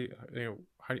edge? Like, how do you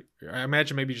I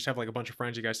imagine maybe you just have like a bunch of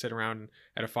friends you guys sit around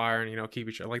at a fire and keep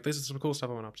each other like, this is some cool stuff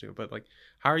I went up to. But like,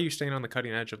 how are you staying on the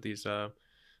cutting edge of these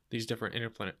different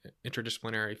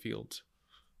interdisciplinary fields?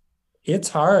 It's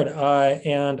hard,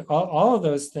 and all of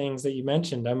those things that you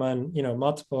mentioned, I'm on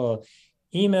multiple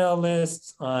email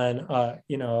lists on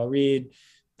I'll read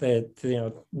the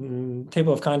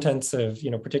table of contents of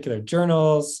particular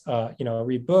journals, I'll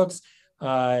read books,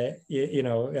 at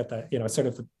the sort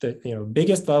of the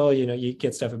biggest level, you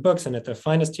get stuff in books, and at the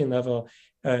finest tune level,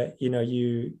 you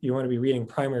want to be reading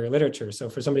primary literature. So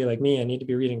for somebody like me, I need to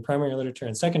be reading primary literature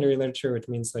and secondary literature, which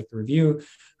means like the review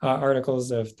articles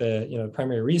of the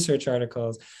primary research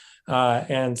articles,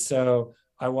 and so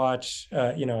I watch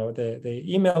the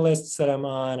email lists that I'm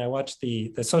on. I watch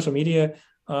the social media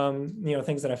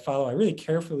things that I follow. I really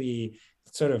carefully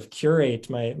sort of curate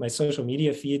my social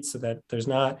media feed so that there's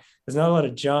not a lot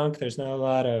of junk, there's not a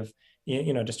lot of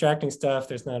distracting stuff,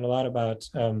 there's not a lot about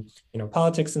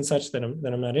politics and such that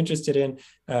I'm not interested in.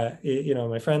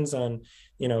 My friends on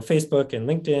Facebook and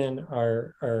LinkedIn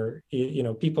are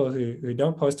people who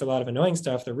don't post a lot of annoying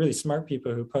stuff. They're really smart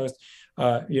people who post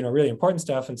really important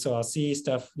stuff, and so I'll see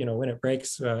stuff when it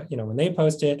breaks, when they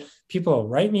post it. People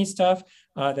write me stuff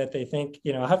that they think,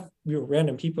 I have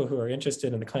random people who are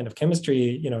interested in the kind of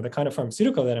chemistry, the kind of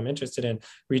pharmaceutical that I'm interested in,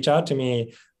 reach out to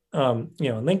me on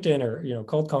LinkedIn, or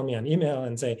cold call me on email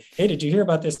and say, hey, did you hear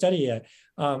about this study yet?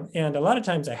 And a lot of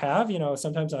times I have.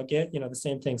 Sometimes I'll get the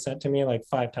same thing sent to me like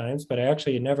 5 times, but I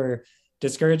actually never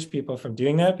discourage people from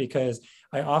doing that, because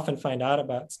I often find out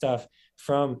about stuff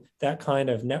from that kind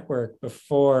of network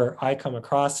before I come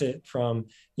across it from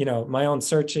my own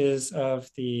searches of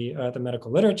the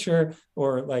medical literature,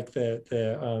 or like the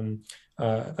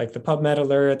PubMed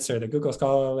alerts or the Google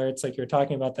Scholar alerts, like you're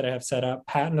talking about, that I have set up.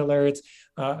 Patent alerts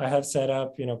I have set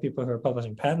up. People who are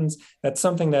publishing patents. That's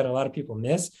something that a lot of people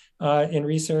miss in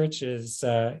research, is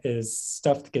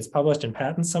stuff that gets published in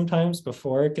patents sometimes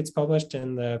before it gets published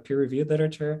in the peer-reviewed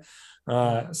literature.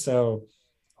 So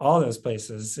all those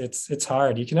places. It's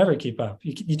hard. You can never keep up.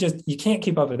 You can't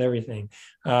keep up with everything,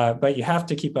 but you have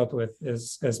to keep up with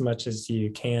as much as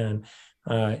you can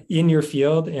in your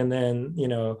field, and then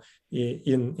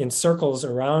in circles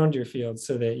around your field,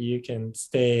 so that you can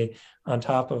stay on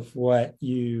top of what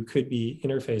you could be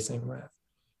interfacing with.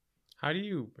 How do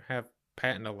you have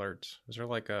patent alerts? Is there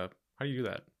like a how do you do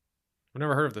that? I've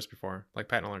never heard of this before. Like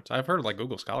patent alerts. I've heard of like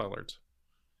Google Scholar alerts.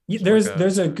 Is there like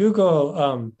There's a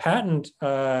Google patent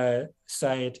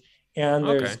site, and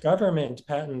there's okay. government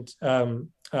patent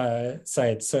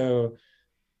sites. So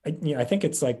I think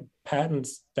it's like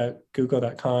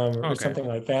patents.google.com or Okay. something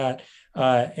like that.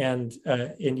 And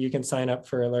you can sign up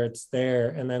for alerts there.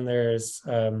 And then there's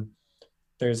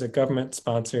a government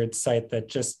sponsored site that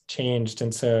just changed.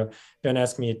 And so don't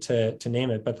ask me to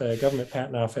name it, but the government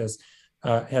patent office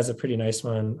has a pretty nice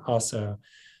one also.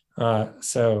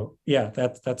 So yeah,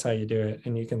 that's how you do it.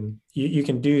 And you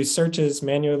can do searches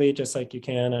manually, just like you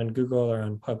can on Google or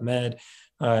on PubMed.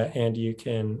 And you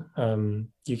can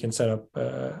set up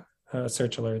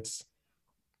search alerts.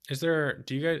 Are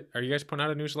you guys putting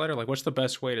out a newsletter? Like what's the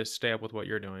best way to stay up with what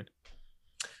you're doing?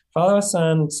 Follow us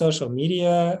on social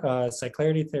media,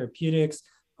 Cyclarity Therapeutics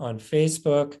on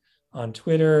Facebook, on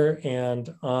Twitter, and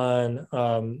on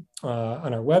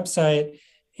our website,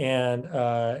 and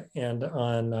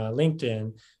on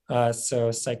LinkedIn. So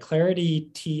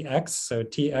Cyclarity TX, so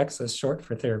TX is short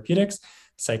for therapeutics.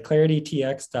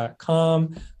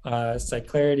 Cyclaritytx.com,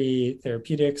 Cyclarity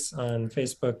Therapeutics on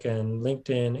Facebook and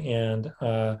LinkedIn,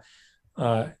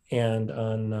 and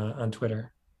on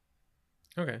Twitter.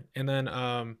 Okay. And then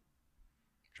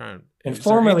trying And is there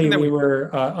formerly anything that we we were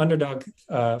Underdog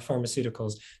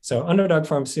Pharmaceuticals. So Underdog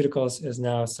Pharmaceuticals is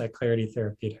now Cyclarity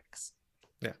Therapeutics.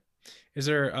 yeah. Is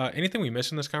there anything we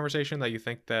missed in this conversation that you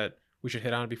think that we should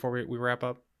hit on before we wrap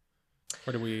up?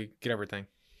 Or did we get everything?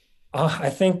 I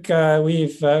think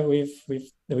we've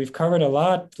covered a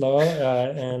lot, Lowell,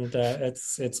 and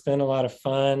it's been a lot of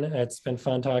fun. It's been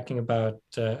fun talking about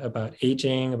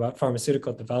aging, about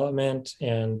pharmaceutical development,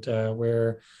 and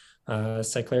where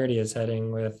Cyclarity is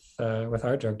heading with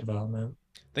our drug development.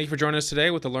 Thank you for joining us today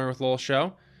with the Learn with Lowell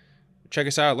show. Check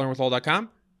us out at learnwithlowell.com.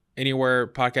 Anywhere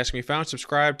podcasts can be found,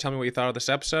 subscribe. Tell me what you thought of this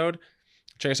episode.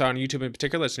 Check us out on YouTube in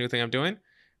particular. It's a new thing I'm doing.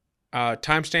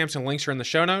 Timestamps and links are in the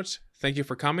show notes. Thank you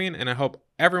for coming, and I hope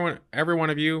every one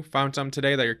of you found something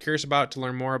today that you're curious about to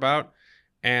learn more about,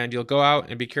 and you'll go out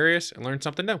and be curious and learn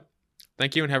something new.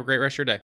 Thank you, and have a great rest of your day.